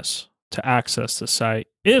process to access the site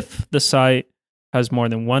if the site has more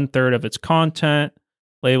than 1/3 of its content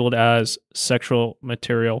labeled as sexual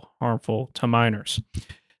material harmful to minors.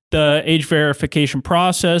 The age verification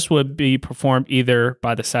process would be performed either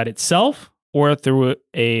by the site itself or through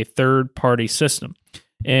a third-party system.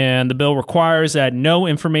 And the bill requires that no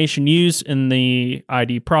information used in the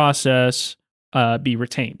ID process be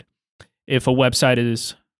retained. If a website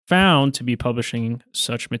is found to be publishing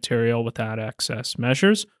such material without access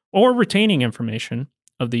measures or retaining information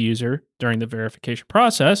of the user during the verification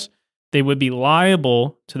process, they would be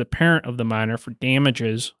liable to the parent of the minor for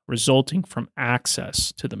damages resulting from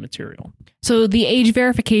access to the material. So the age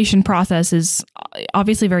verification process is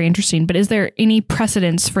obviously very interesting, but is there any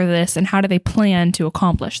precedence for this, and how do they plan to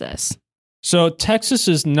accomplish this? So Texas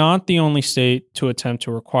is not the only state to attempt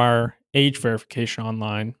to require age verification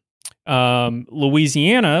online.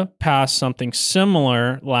 Louisiana passed something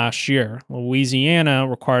similar last year. Louisiana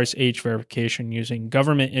requires age verification using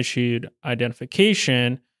government-issued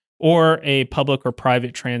identification or a public or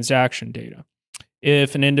private transaction data.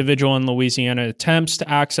 If an individual in Louisiana attempts to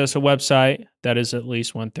access a website that is at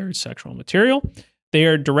least 1/3 sexual material, they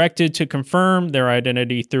are directed to confirm their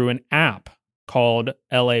identity through an app called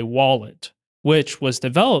LA Wallet, which was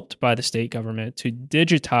developed by the state government to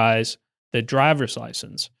digitize the driver's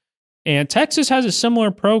license. And Texas has a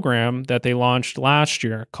similar program that they launched last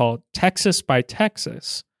year called Texas by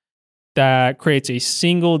Texas that creates a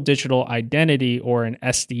single digital identity, or an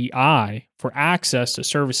SDI, for access to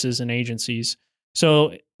services and agencies.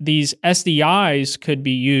 So these SDIs could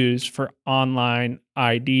be used for online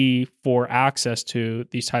ID for access to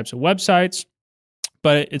these types of websites,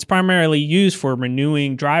 but it's primarily used for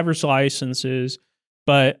renewing driver's licenses.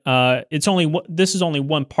 But this is only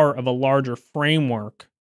one part of a larger framework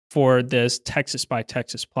for this Texas by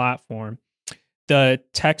Texas platform. The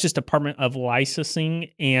Texas Department of Licensing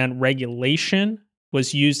and Regulation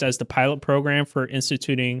was used as the pilot program for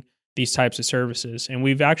instituting these types of services. And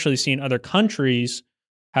we've actually seen other countries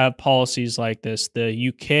have policies like this. The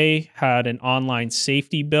UK had an online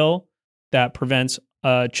safety bill that prevents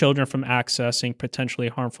children from accessing potentially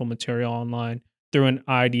harmful material online through an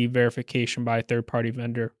ID verification by a third-party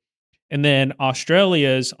vendor. And then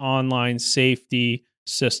Australia's online safety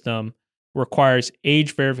system requires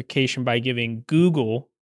age verification by giving Google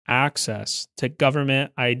access to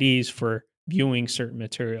government IDs for viewing certain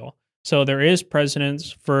material. So there is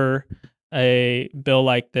precedence for a bill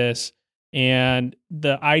like this. And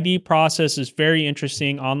the ID process is very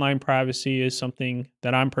interesting. Online privacy is something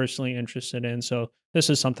that I'm personally interested in. So this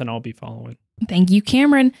is something I'll be following. Thank you,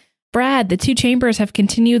 Cameron. Brad, the two chambers have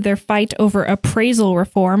continued their fight over appraisal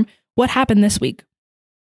reform. What happened this week?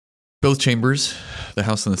 Both chambers, the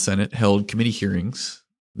House and the Senate, held committee hearings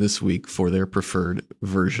this week for their preferred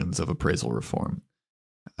versions of appraisal reform.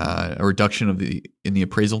 A reduction in the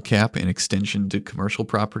appraisal cap and extension to commercial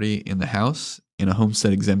property in the House, and a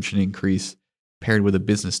homestead exemption increase paired with a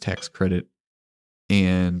business tax credit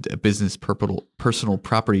and a business personal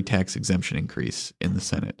property tax exemption increase in the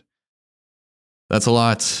Senate. That's a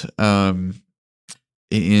lot.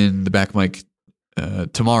 In the back mic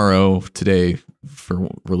today, for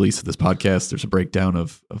release of this podcast, there's a breakdown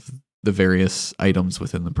of the various items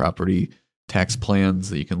within the property tax plans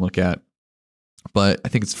that you can look at. But I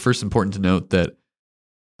think it's first important to note that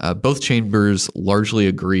both chambers largely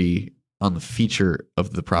agree on the feature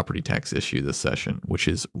of the property tax issue this session, which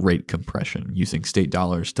is rate compression, using state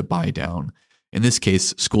dollars to buy down, in this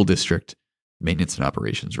case, school district maintenance and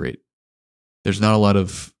operations rate. There's not a lot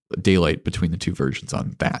of daylight between the two versions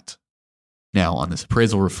on that. Now, on this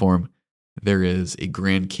appraisal reform, there is a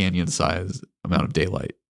Grand Canyon size amount of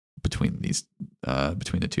daylight between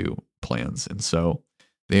the two plans, and so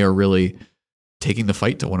they are really taking the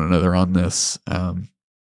fight to one another on this.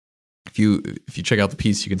 If you check out the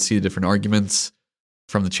piece, you can see the different arguments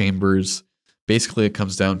from the chambers. Basically, it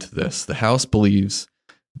comes down to this: the House believes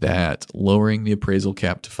that lowering the appraisal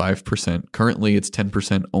cap to 5%, currently it's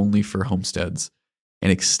 10% only for homesteads,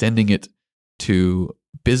 and extending it to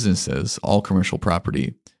businesses, all commercial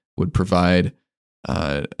property, would provide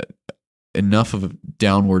enough of a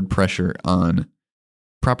downward pressure on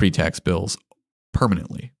property tax bills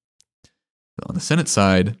permanently. On the Senate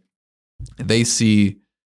side, they see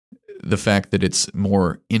the fact that it's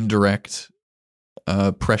more indirect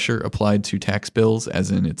pressure applied to tax bills,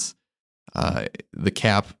 as in it's the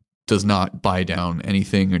cap does not buy down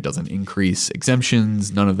anything or doesn't increase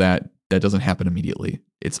exemptions, none of that. That doesn't happen immediately.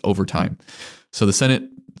 It's over time. So the Senate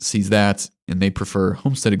sees that, and they prefer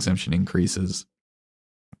homestead exemption increases.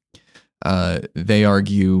 They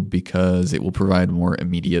argue because it will provide more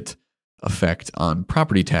immediate effect on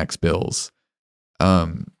property tax bills.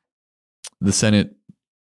 The Senate,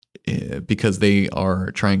 because they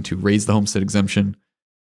are trying to raise the homestead exemption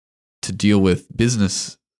to deal with the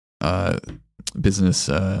business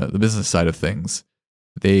side of things,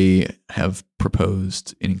 they have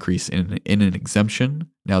proposed an increase in an exemption.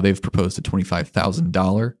 Now they've proposed a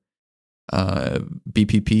 $25,000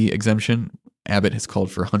 BPP exemption. Abbott has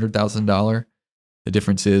called for $100,000. The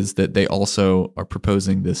difference is that they also are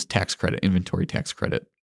proposing this tax credit, inventory tax credit.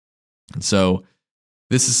 And so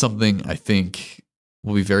this is something I think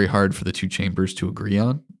will be very hard for the two chambers to agree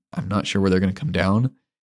on. I'm not sure where they're going to come down.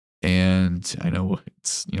 And I know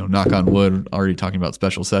it's, knock on wood, already talking about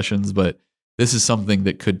special sessions, but this is something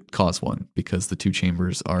that could cause one because the two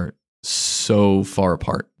chambers are so far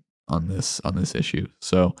apart on this issue.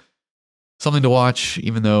 So something to watch,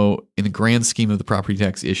 even though in the grand scheme of the property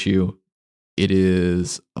tax issue, it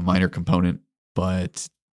is a minor component, but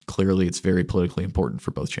clearly it's very politically important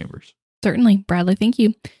for both chambers. Certainly. Bradley, thank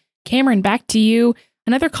you. Cameron, back to you.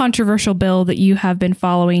 Another controversial bill that you have been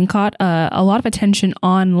following caught a lot of attention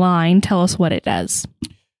online. Tell us what it does.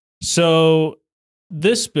 So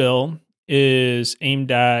this bill is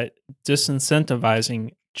aimed at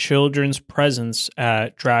disincentivizing children's presence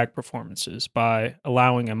at drag performances by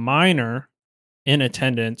allowing a minor in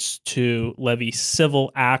attendance to levy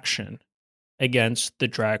civil action against the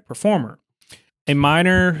drag performer. A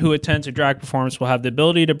minor who attends a drag performance will have the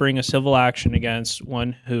ability to bring a civil action against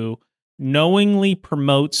one who knowingly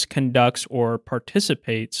promotes, conducts, or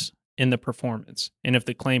participates in the performance. And if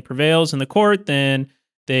the claim prevails in the court, then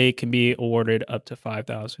they can be awarded up to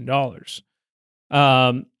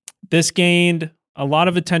 $5,000. This gained a lot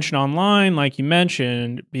of attention online, like you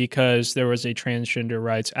mentioned, because there was a transgender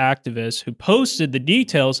rights activist who posted the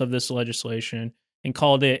details of this legislation and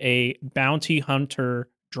called it a bounty hunter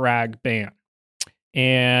drag ban.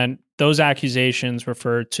 And those accusations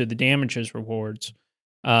referred to the damages rewards,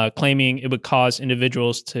 claiming it would cause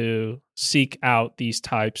individuals to seek out these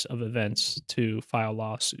types of events to file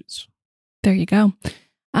lawsuits. There you go.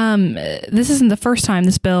 This isn't the first time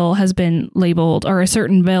this bill has been labeled, or a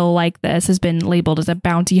certain bill like this has been labeled as a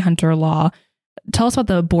bounty hunter law. Tell us about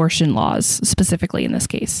the abortion laws specifically in this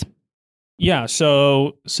case. Yeah,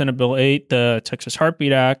 so Senate Bill 8, the Texas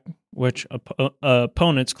Heartbeat Act, which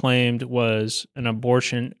opponents claimed was an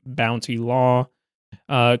abortion bounty law,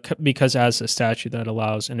 because it has a statute that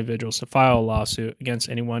allows individuals to file a lawsuit against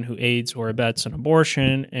anyone who aids or abets an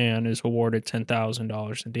abortion and is awarded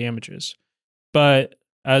 $10,000 in damages. But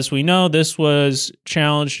as we know, this was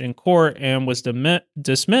challenged in court and was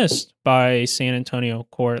dismissed by San Antonio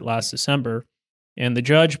court last December. And the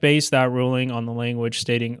judge based that ruling on the language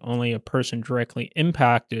stating only a person directly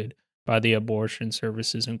impacted by the abortion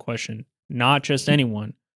services in question, not just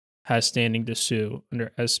anyone, has standing to sue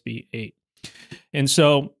under SB 8. And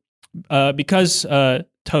so, because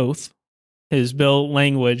Toth, his bill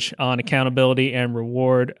language on accountability and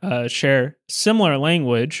reward, share similar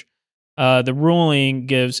language, the ruling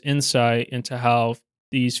gives insight into how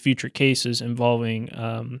these future cases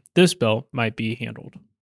involving this bill might be handled.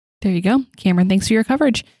 There you go. Cameron, thanks for your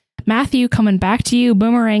coverage. Matthew, coming back to you,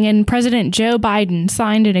 boomeranging. President Joe Biden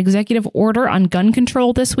signed an executive order on gun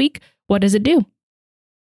control this week. What does it do?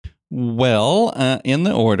 Well, in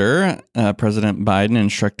the order, President Biden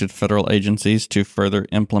instructed federal agencies to further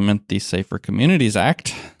implement the Safer Communities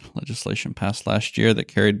Act, legislation passed last year that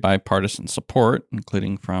carried bipartisan support,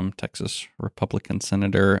 including from Texas Republican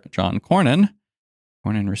Senator John Cornyn.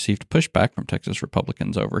 Cornyn received pushback from Texas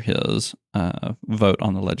Republicans over his vote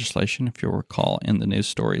on the legislation, if you'll recall, in the news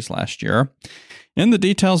stories last year. In the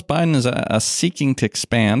details, Biden is seeking to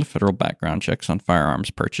expand federal background checks on firearms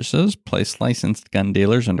purchases, place licensed gun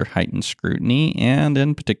dealers under heightened scrutiny, and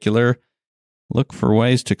in particular, look for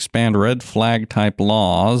ways to expand red flag type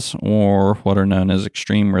laws, or what are known as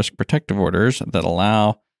extreme risk protective orders, that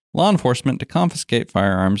allow law enforcement to confiscate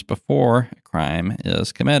firearms before a crime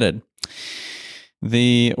is committed.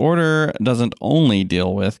 The order doesn't only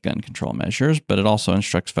deal with gun control measures, but it also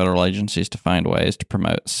instructs federal agencies to find ways to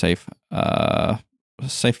promote safe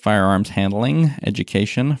firearms handling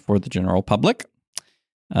education for the general public.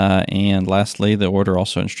 And lastly, the order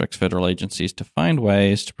also instructs federal agencies to find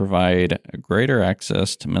ways to provide greater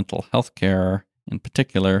access to mental health care, in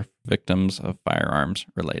particular, victims of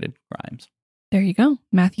firearms-related crimes. There you go.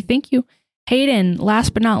 Matthew, thank you. Hayden,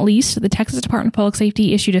 last but not least, the Texas Department of Public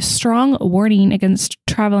Safety issued a strong warning against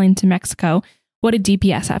traveling to Mexico. What did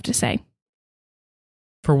DPS have to say?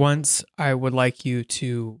 For once, I would like you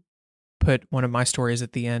to put one of my stories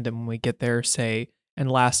at the end, and when we get there, say,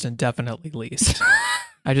 and last and definitely least.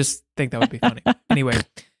 I just think that would be funny. Anyway,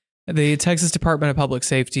 the Texas Department of Public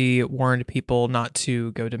Safety warned people not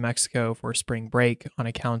to go to Mexico for spring break on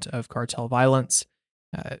account of cartel violence.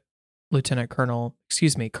 Colonel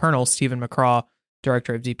Stephen McCraw,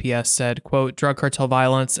 director of DPS, said, quote, "Drug cartel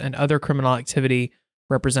violence and other criminal activity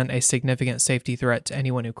represent a significant safety threat to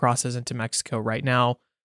anyone who crosses into Mexico right now.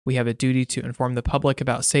 We have a duty to inform the public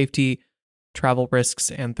about safety, travel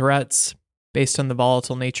risks, and threats. Based on the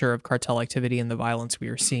volatile nature of cartel activity and the violence we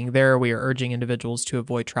are seeing there, we are urging individuals to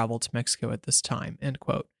avoid travel to Mexico at this time," end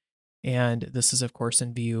quote. And this is, of course,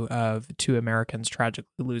 in view of 2 Americans tragically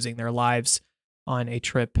losing their lives on a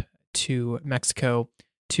trip to Mexico.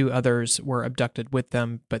 2 others were abducted with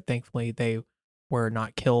them, but thankfully they were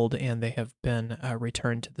not killed, and they have been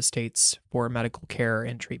returned to the States for medical care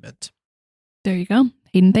and treatment. There you go.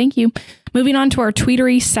 Hayden, thank you. Moving on to our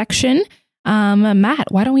tweetery section. Matt,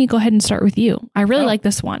 why don't we go ahead and start with you? I really like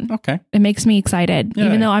this one. Okay. It makes me excited,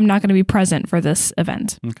 even though I'm not going to be present for this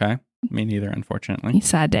event. Okay. Me neither, unfortunately.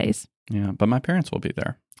 Sad days. Yeah, but my parents will be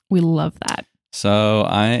there. We love that. So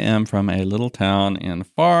I am from a little town in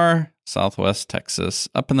far southwest Texas,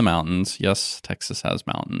 up in the mountains. Yes, Texas has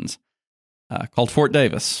mountains, called Fort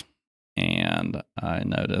Davis. And I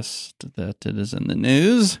noticed that it is in the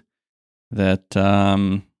news that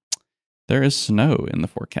there is snow in the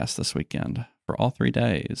forecast this weekend for all 3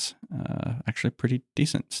 days. Actually, pretty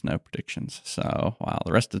decent snow predictions. So while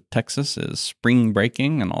the rest of Texas is spring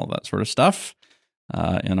breaking and all that sort of stuff,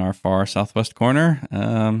 in our far southwest corner,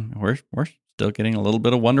 we're still getting a little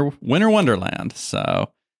bit of winter wonderland.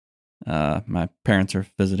 So my parents are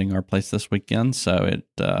visiting our place this weekend, so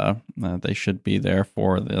they should be there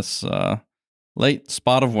for this late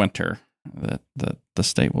spot of winter that the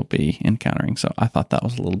state will be encountering. So I thought that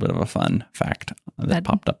was a little bit of a fun fact that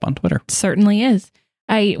popped up on Twitter. Certainly is.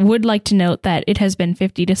 I would like to note that it has been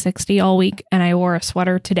 50 to 60 all week, and I wore a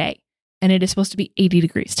sweater today, and it is supposed to be 80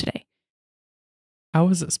 degrees today. How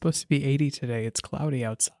is it supposed to be 80 today? It's cloudy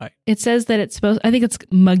outside. It says that I think it's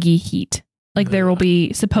muggy heat. Like there will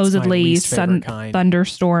be supposedly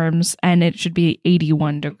thunderstorms, and it should be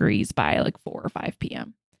 81 degrees by like 4 or 5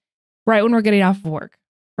 p.m. Right when we're getting off of work.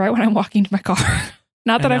 Right when I'm walking to my car.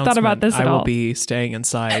 Not that I've thought about this at all. I will be staying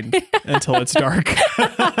inside until it's dark.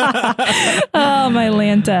 Oh, my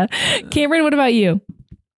Lanta. Cameron, what about you?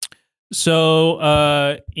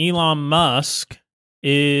 So Elon Musk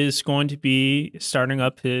is going to be starting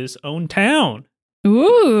up his own town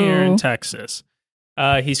here in Ooh. Texas.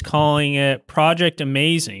 He's calling it Project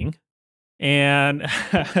Amazing and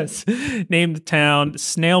has named the town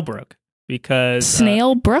Snailbrook because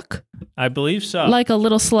Snail brook? I believe so. Like a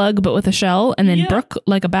little slug, but with a shell, and then Yeah. brook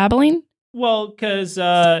like a babbling? Well, because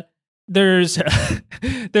there's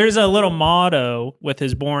there's a little motto with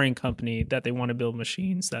his boring company that they want to build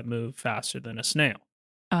machines that move faster than a snail.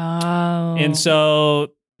 Oh. And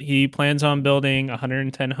so he plans on building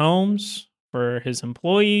 110 homes for his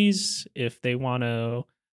employees. If they want to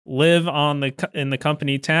live in the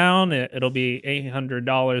company town, it'll be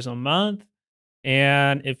 $800 a month.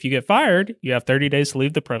 And if you get fired, you have 30 days to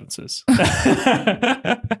leave the premises.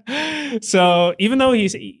 So even though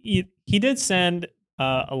he did send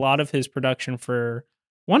a lot of his production for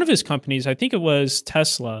one of his companies, I think it was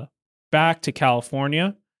Tesla, back to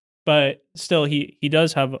California. But still, he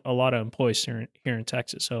does have a lot of employees here in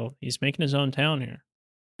Texas. So he's making his own town here.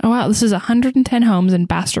 Oh, wow. This is 110 homes in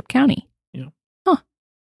Bastrop County. Yeah. Huh.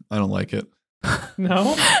 I don't like it.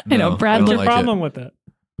 No? I know, No, Brad. I don't What's your like it. problem with that?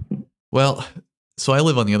 Well, so I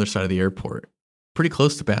live on the other side of the airport, pretty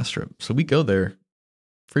close to Bastrop. So we go there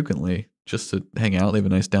frequently just to hang out. They have a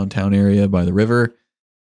nice downtown area by the river.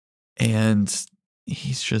 And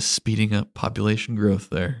he's just speeding up population growth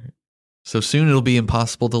there. So soon it'll be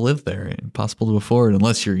impossible to live there, impossible to afford,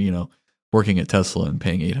 unless you're, working at Tesla and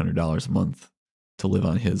paying $800 a month to live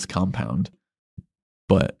on his compound.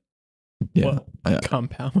 But yeah,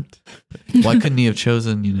 Compound. why couldn't he have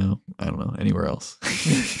chosen, I don't know, anywhere else?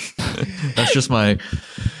 That's just my...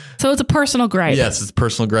 So it's a personal gripe. Yes, it's a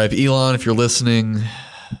personal gripe. Elon, if you're listening...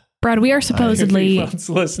 Brad, we are supposedly... Elon's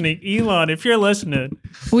listening. Elon, if you're listening...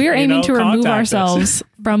 We are aiming to remove contact us. ourselves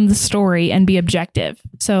from the story and be objective.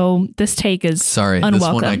 So this take is Sorry, unwelcome.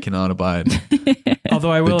 this one I cannot abide.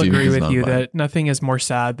 Although I will The dude agree is with not you bad. that nothing is more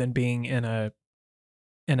sad than being in a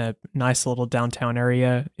nice little downtown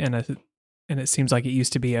area and it seems like it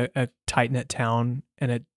used to be a tight knit town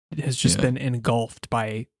and it has just Yeah. been engulfed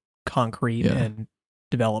by concrete Yeah. and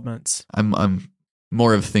developments. I'm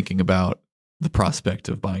more of thinking about the prospect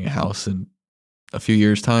of buying a house in a few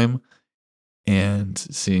years' time and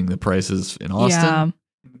seeing the prices in Austin.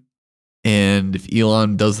 Yeah. And if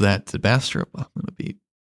Elon does that to Bastrop, I'm going to be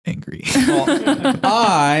angry. Well,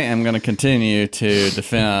 I am going to continue to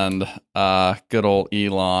defend good old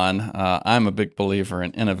Elon. I'm a big believer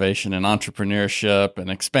in innovation and entrepreneurship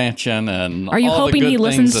and expansion. And Are you all the hoping good he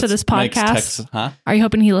listens things to that this makes podcast? Texas, huh? Are you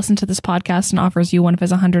hoping he listens to this podcast and offers you one of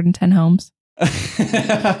his 110 homes? Is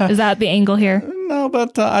that the angle here? No,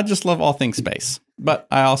 but I just love all things space. But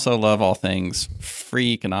I also love all things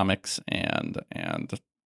free economics and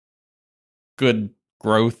good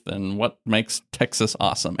growth and what makes Texas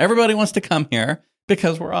awesome. Everybody wants to come here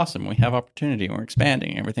because we're awesome. We have opportunity. We're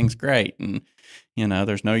expanding. Everything's great. And,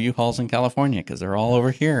 there's no U-Hauls in California because they're all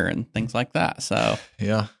over here and things like that. So,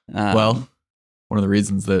 Yeah. Well, one of the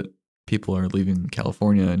reasons that people are leaving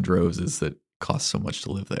California in droves is that it costs so much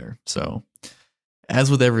to live there. So,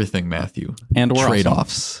 as with everything, Matthew, and we're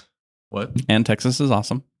trade-offs. awesome. What? And Texas is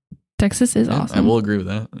awesome. Texas is Yeah, awesome. I will agree with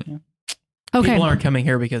that. Okay. People aren't coming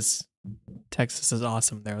here because Texas is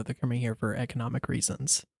awesome there. They're coming here for economic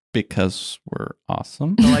reasons. Because we're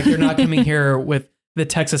awesome. But, like they're not coming here with the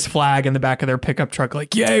Texas flag in the back of their pickup truck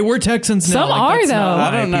like, yay, we're Texans now. Some Like, are, that's though. not why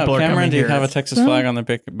I don't know. people are Cameron, coming do you here. have a Texas Some- flag on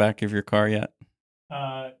the back of your car yet?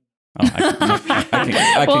 Uh, Oh,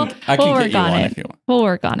 I We'll can work get you on one it. if you want. We'll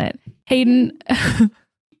work on it. Hayden,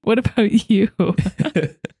 what about you?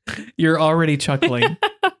 You're already chuckling.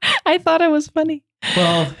 I thought it was funny.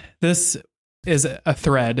 Well, this is a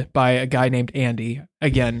thread by a guy named Andy.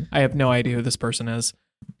 Again, I have no idea who this person is,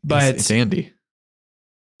 but It's Andy.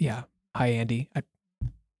 yeah. Hi, Andy.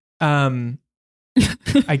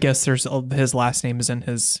 I guess his last name is in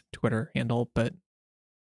his Twitter handle, but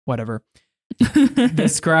whatever.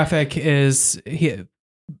 This graphic is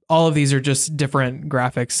all of these are just different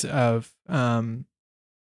graphics of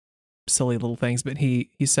silly little things, but he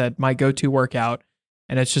said my go-to workout,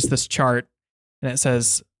 and it's just this chart, and it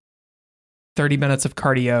says 30 minutes of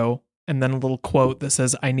cardio, and then a little quote that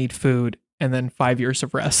says I need food, and then 5 years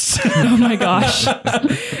of rest. Oh my gosh.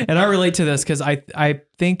 And I relate to this because I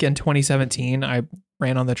think in 2017 I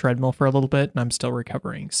ran on the treadmill for a little bit and I'm still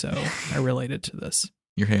recovering, so I related to this.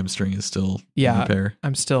 Your hamstring is still Yeah. in repair.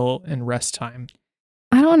 I'm still in rest time.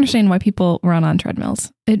 I don't understand why people run on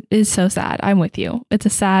treadmills. It is so sad. I'm with you. It's a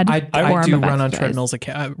sad I form do of run on exercise. treadmills.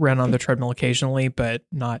 I run on the treadmill occasionally, but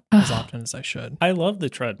not as often as I should. I love the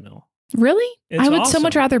treadmill. Really? It's I would so awesome.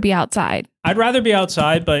 much rather be outside. I'd rather be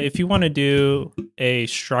outside, but if you want to do a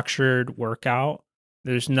structured workout,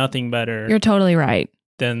 there's nothing better You're totally right.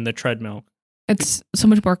 than the treadmill. It's so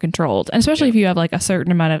much more controlled. And especially Yeah. if you have like a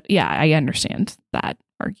certain amount of, I understand that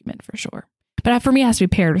argument for sure. But for me, it has to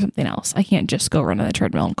be paired with something else. I can't just go run on the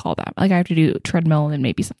treadmill and call that. Like I have to do treadmill and then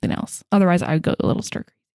maybe something else. Otherwise, I would go a little stir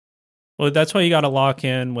crazy. Well, that's why you got to lock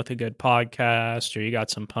in with a good podcast, or you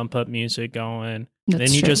got some pump up music going. That's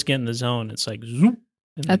Then you true. just get in the zone. It's like zoop.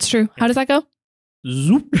 And That's true. How does that go?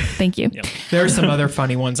 Zoop. Thank you. Yep. There are some other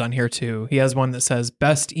funny ones on here too. He has one that says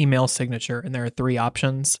best email signature, and there are 3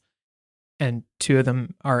 options, and 2 of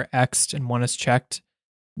them are X'd and 1 is checked.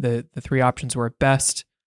 The 3 options were best,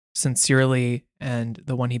 sincerely, and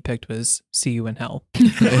the one he picked was see you in hell.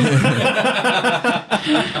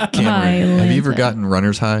 Cameron, have you ever gotten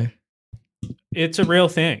runner's high? It's a real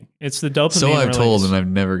thing. It's the dopamine. So I've told, release. and I've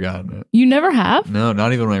never gotten it. You never have? No,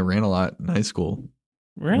 not even when I ran a lot in high school.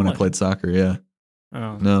 Really? When I played soccer, yeah.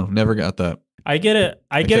 Oh. No, never got that. I get it.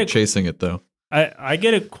 I get kept it. chasing it though. I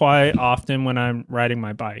get it quite often when I'm riding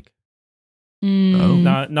my bike.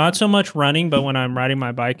 Mm. Not so much running, but when I'm riding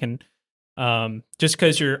my bike, and just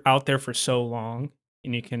because you're out there for so long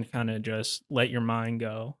and you can kind of just let your mind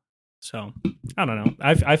go. So I don't know.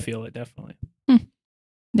 I feel it definitely.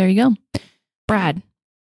 There you go. Brad,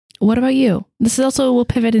 what about you? This is also, we'll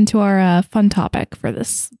pivot into our fun topic for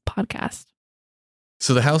this podcast.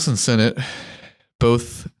 So the House and Senate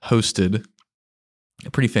both hosted a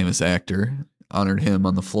pretty famous actor, honored him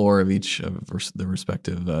on the floor of each of the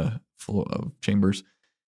respective floor of chambers.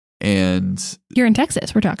 And You're in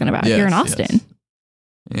Texas, we're talking about. You're in Austin. Yes.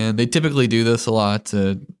 And they typically do this a lot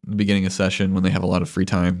at the beginning of session when they have a lot of free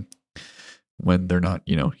time, when they're not,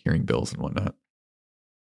 hearing bills and whatnot.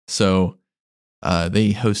 So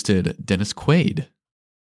they hosted Dennis Quaid,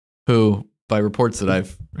 who, by reports that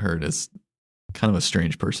I've heard, is kind of a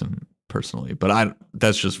strange person personally, but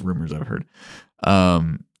that's just rumors I've heard.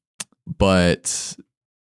 But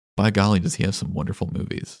by golly, does he have some wonderful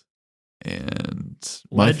movies? And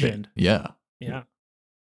Legend. Yeah.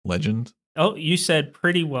 Legend. Oh, you said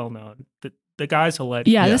pretty well known. The guy's a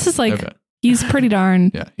legend. Yeah, this is like, okay. he's pretty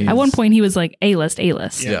darn. Yeah. At one point, he was like A-list.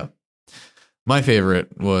 Yeah. My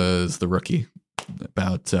favorite was The Rookie.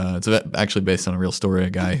 About it's actually based on a real story. A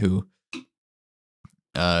guy who,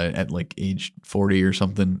 at like age 40 or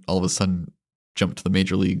something, all of a sudden jumped to the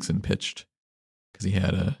major leagues and pitched because he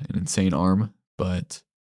had an insane arm. But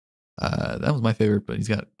that was my favorite. But he's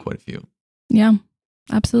got quite a few. Yeah,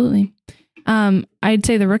 absolutely. I'd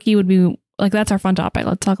say The Rookie would be like, that's our fun topic.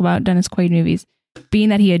 Let's talk about Dennis Quaid movies. Being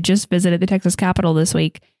that he had just visited the Texas Capitol this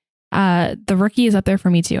week, The Rookie is up there for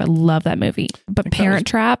me too. I love that movie. But Parent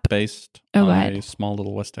Trap, based Oh, go on ahead. a small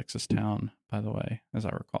little West Texas town, by the way, as I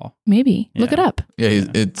recall. maybe look Yeah. it up. Yeah,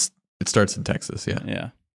 Yeah. it starts in Texas. Yeah. Yeah.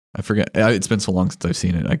 I forget. It's been so long since I've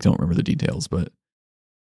seen it. I don't remember the details, but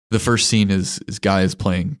the first scene is guys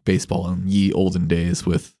playing baseball in ye olden days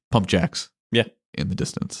with pump jacks. Yeah. In the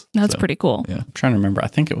distance. That's So, pretty cool. Yeah. I'm trying to remember. I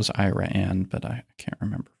think it was Iran, but I can't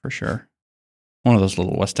remember for sure. One of those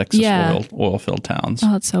little West Texas Yeah. oil filled towns.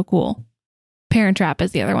 Oh, it's so cool. Parent Trap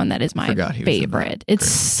is the other one that is my Forgot he was in that. favorite. It's Great.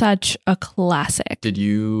 such a classic. Did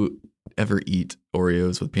you ever eat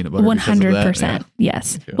Oreos with peanut butter? because of that? 100%.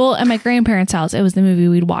 Yes. Me too. Well, at my grandparents' house, it was the movie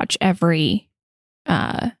we'd watch every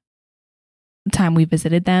time we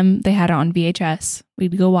visited them. They had it on VHS.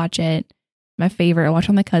 We'd go watch it. My favorite. I watch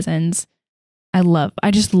on my cousins.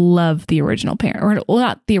 I just love the original Parent. Or, well,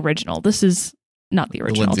 not the original. This is not the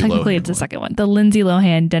original. Lindsay Technically, Lohan it's the one. second one. The Lindsay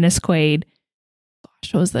Lohan, Dennis Quaid.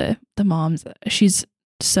 Gosh, what was the mom's? She's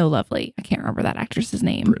so lovely. I can't remember that actress's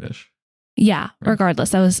name. British. Yeah. Right.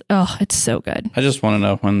 Regardless, it's so good. I just want to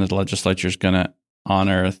know when the legislature is going to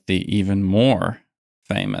honor the even more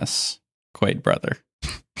famous Quaid brother,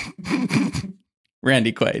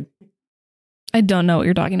 Randy Quaid. I don't know what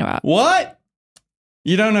you're talking about. What?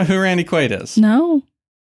 You don't know who Randy Quaid is? No.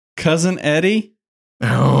 Cousin Eddie?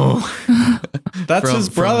 Oh. That's From- his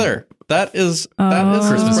brother. That is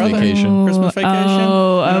Christmas his brother. Vacation. Christmas Vacation.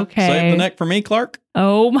 Oh, You know, okay. Save the neck for me, Clark.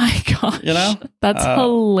 Oh my gosh. You know? That's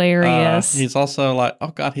hilarious. He's also like, oh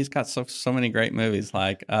God, he's got so many great movies.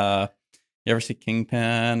 Like, you ever see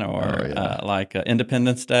Kingpin or Oh, yeah.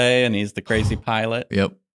 Independence Day, and he's the crazy pilot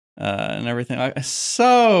Yep. and everything. Like,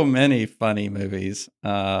 so many funny movies.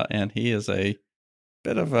 And he is a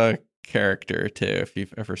bit of a character too. If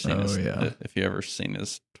you've ever seen if you ever seen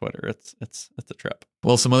his Twitter, it's a trip.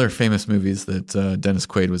 Well, some other famous movies that Dennis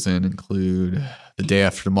Quaid was in include The Day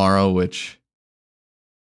After Tomorrow, which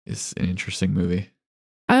is an interesting movie.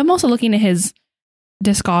 I'm also looking at his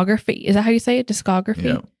discography. Is that how you say it? Discography?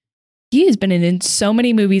 Yeah. He has been in so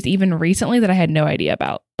many movies even recently that I had no idea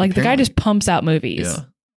about. Like the guy Apparently. just pumps out movies. Yeah.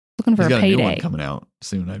 Looking for He's a got a new one payday. coming out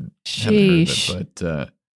soon. I haven't Sheesh. heard of it, but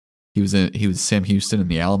he was Sam Houston in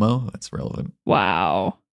The Alamo. That's relevant.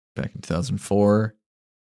 Wow. Back in 2004.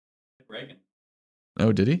 Reagan.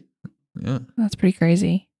 Oh, did he? Yeah. That's pretty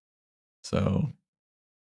crazy. So,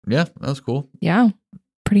 yeah, that was cool. Yeah.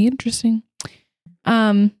 Pretty interesting.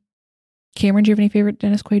 Cameron, do you have any favorite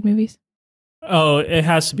Dennis Quaid movies? Oh, it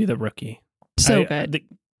has to be The Rookie. So good.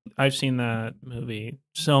 I've seen that movie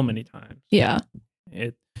so many times. Yeah.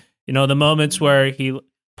 It, the moments where he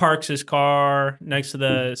parks his car next to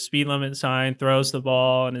the speed limit sign, throws the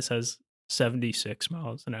ball, and it says 76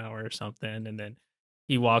 miles an hour or something, and then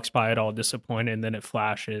he walks by it all disappointed, and then it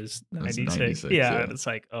flashes 96. Yeah, and it's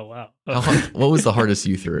like, oh wow. What was the hardest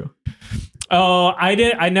you threw? Oh,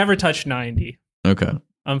 I never touched 90. Okay.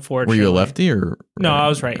 Unfortunately. Were you a lefty or? No, I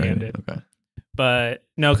was right-handed. Okay. But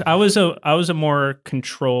no, I was a more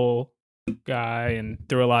control guy and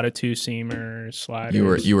threw a lot of two-seamers,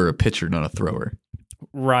 sliders. You were a pitcher, not a thrower.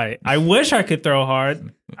 Right. I wish I could throw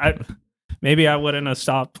hard. Maybe I wouldn't have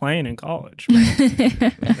stopped playing in college.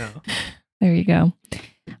 No. There you go.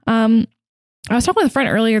 I was talking with a friend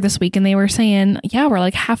earlier this week and they were saying, yeah, we're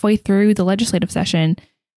like halfway through the legislative session.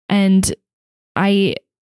 And it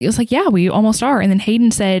was like, yeah, we almost are. And then Hayden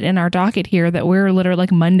said in our docket here that we're literally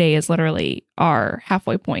like Monday is literally our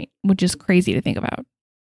halfway point, which is crazy to think about.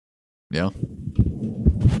 Yeah.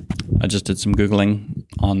 I just did some Googling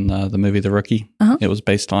on the movie The Rookie. Uh-huh. It was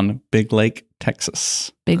based on Big Lake,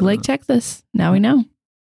 Texas. Big Lake, Texas. Now we know.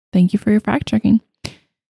 Thank you for your fact checking.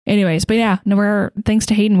 Anyways, but yeah, thanks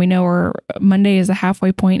to Hayden, we know Monday is the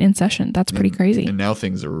halfway point in session. That's pretty crazy. And now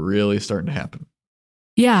things are really starting to happen.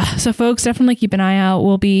 Yeah. So folks, definitely keep an eye out.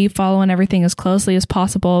 We'll be following everything as closely as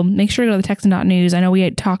possible. Make sure to go to the Texan.news. I know we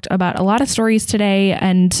had talked about a lot of stories today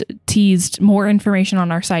and teased more information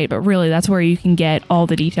on our site, but really that's where you can get all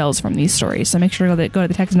the details from these stories. So make sure to go to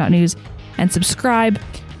the Texan.news and subscribe.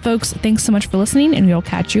 Folks, thanks so much for listening, and we'll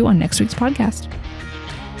catch you on next week's podcast.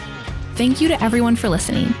 Thank you to everyone for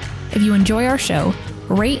listening. If you enjoy our show,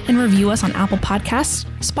 rate and review us on Apple Podcasts,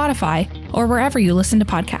 Spotify, or wherever you listen to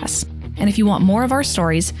podcasts. And if you want more of our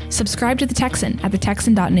stories, subscribe to The Texan at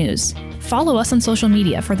thetexan.news. Follow us on social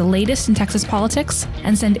media for the latest in Texas politics,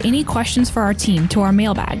 and send any questions for our team to our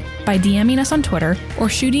mailbag by DMing us on Twitter or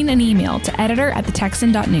shooting an email to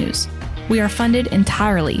editor@thetexan.news. We are funded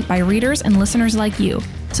entirely by readers and listeners like you,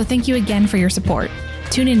 so thank you again for your support.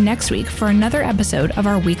 Tune in next week for another episode of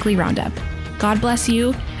our weekly roundup. God bless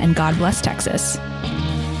you, and God bless Texas.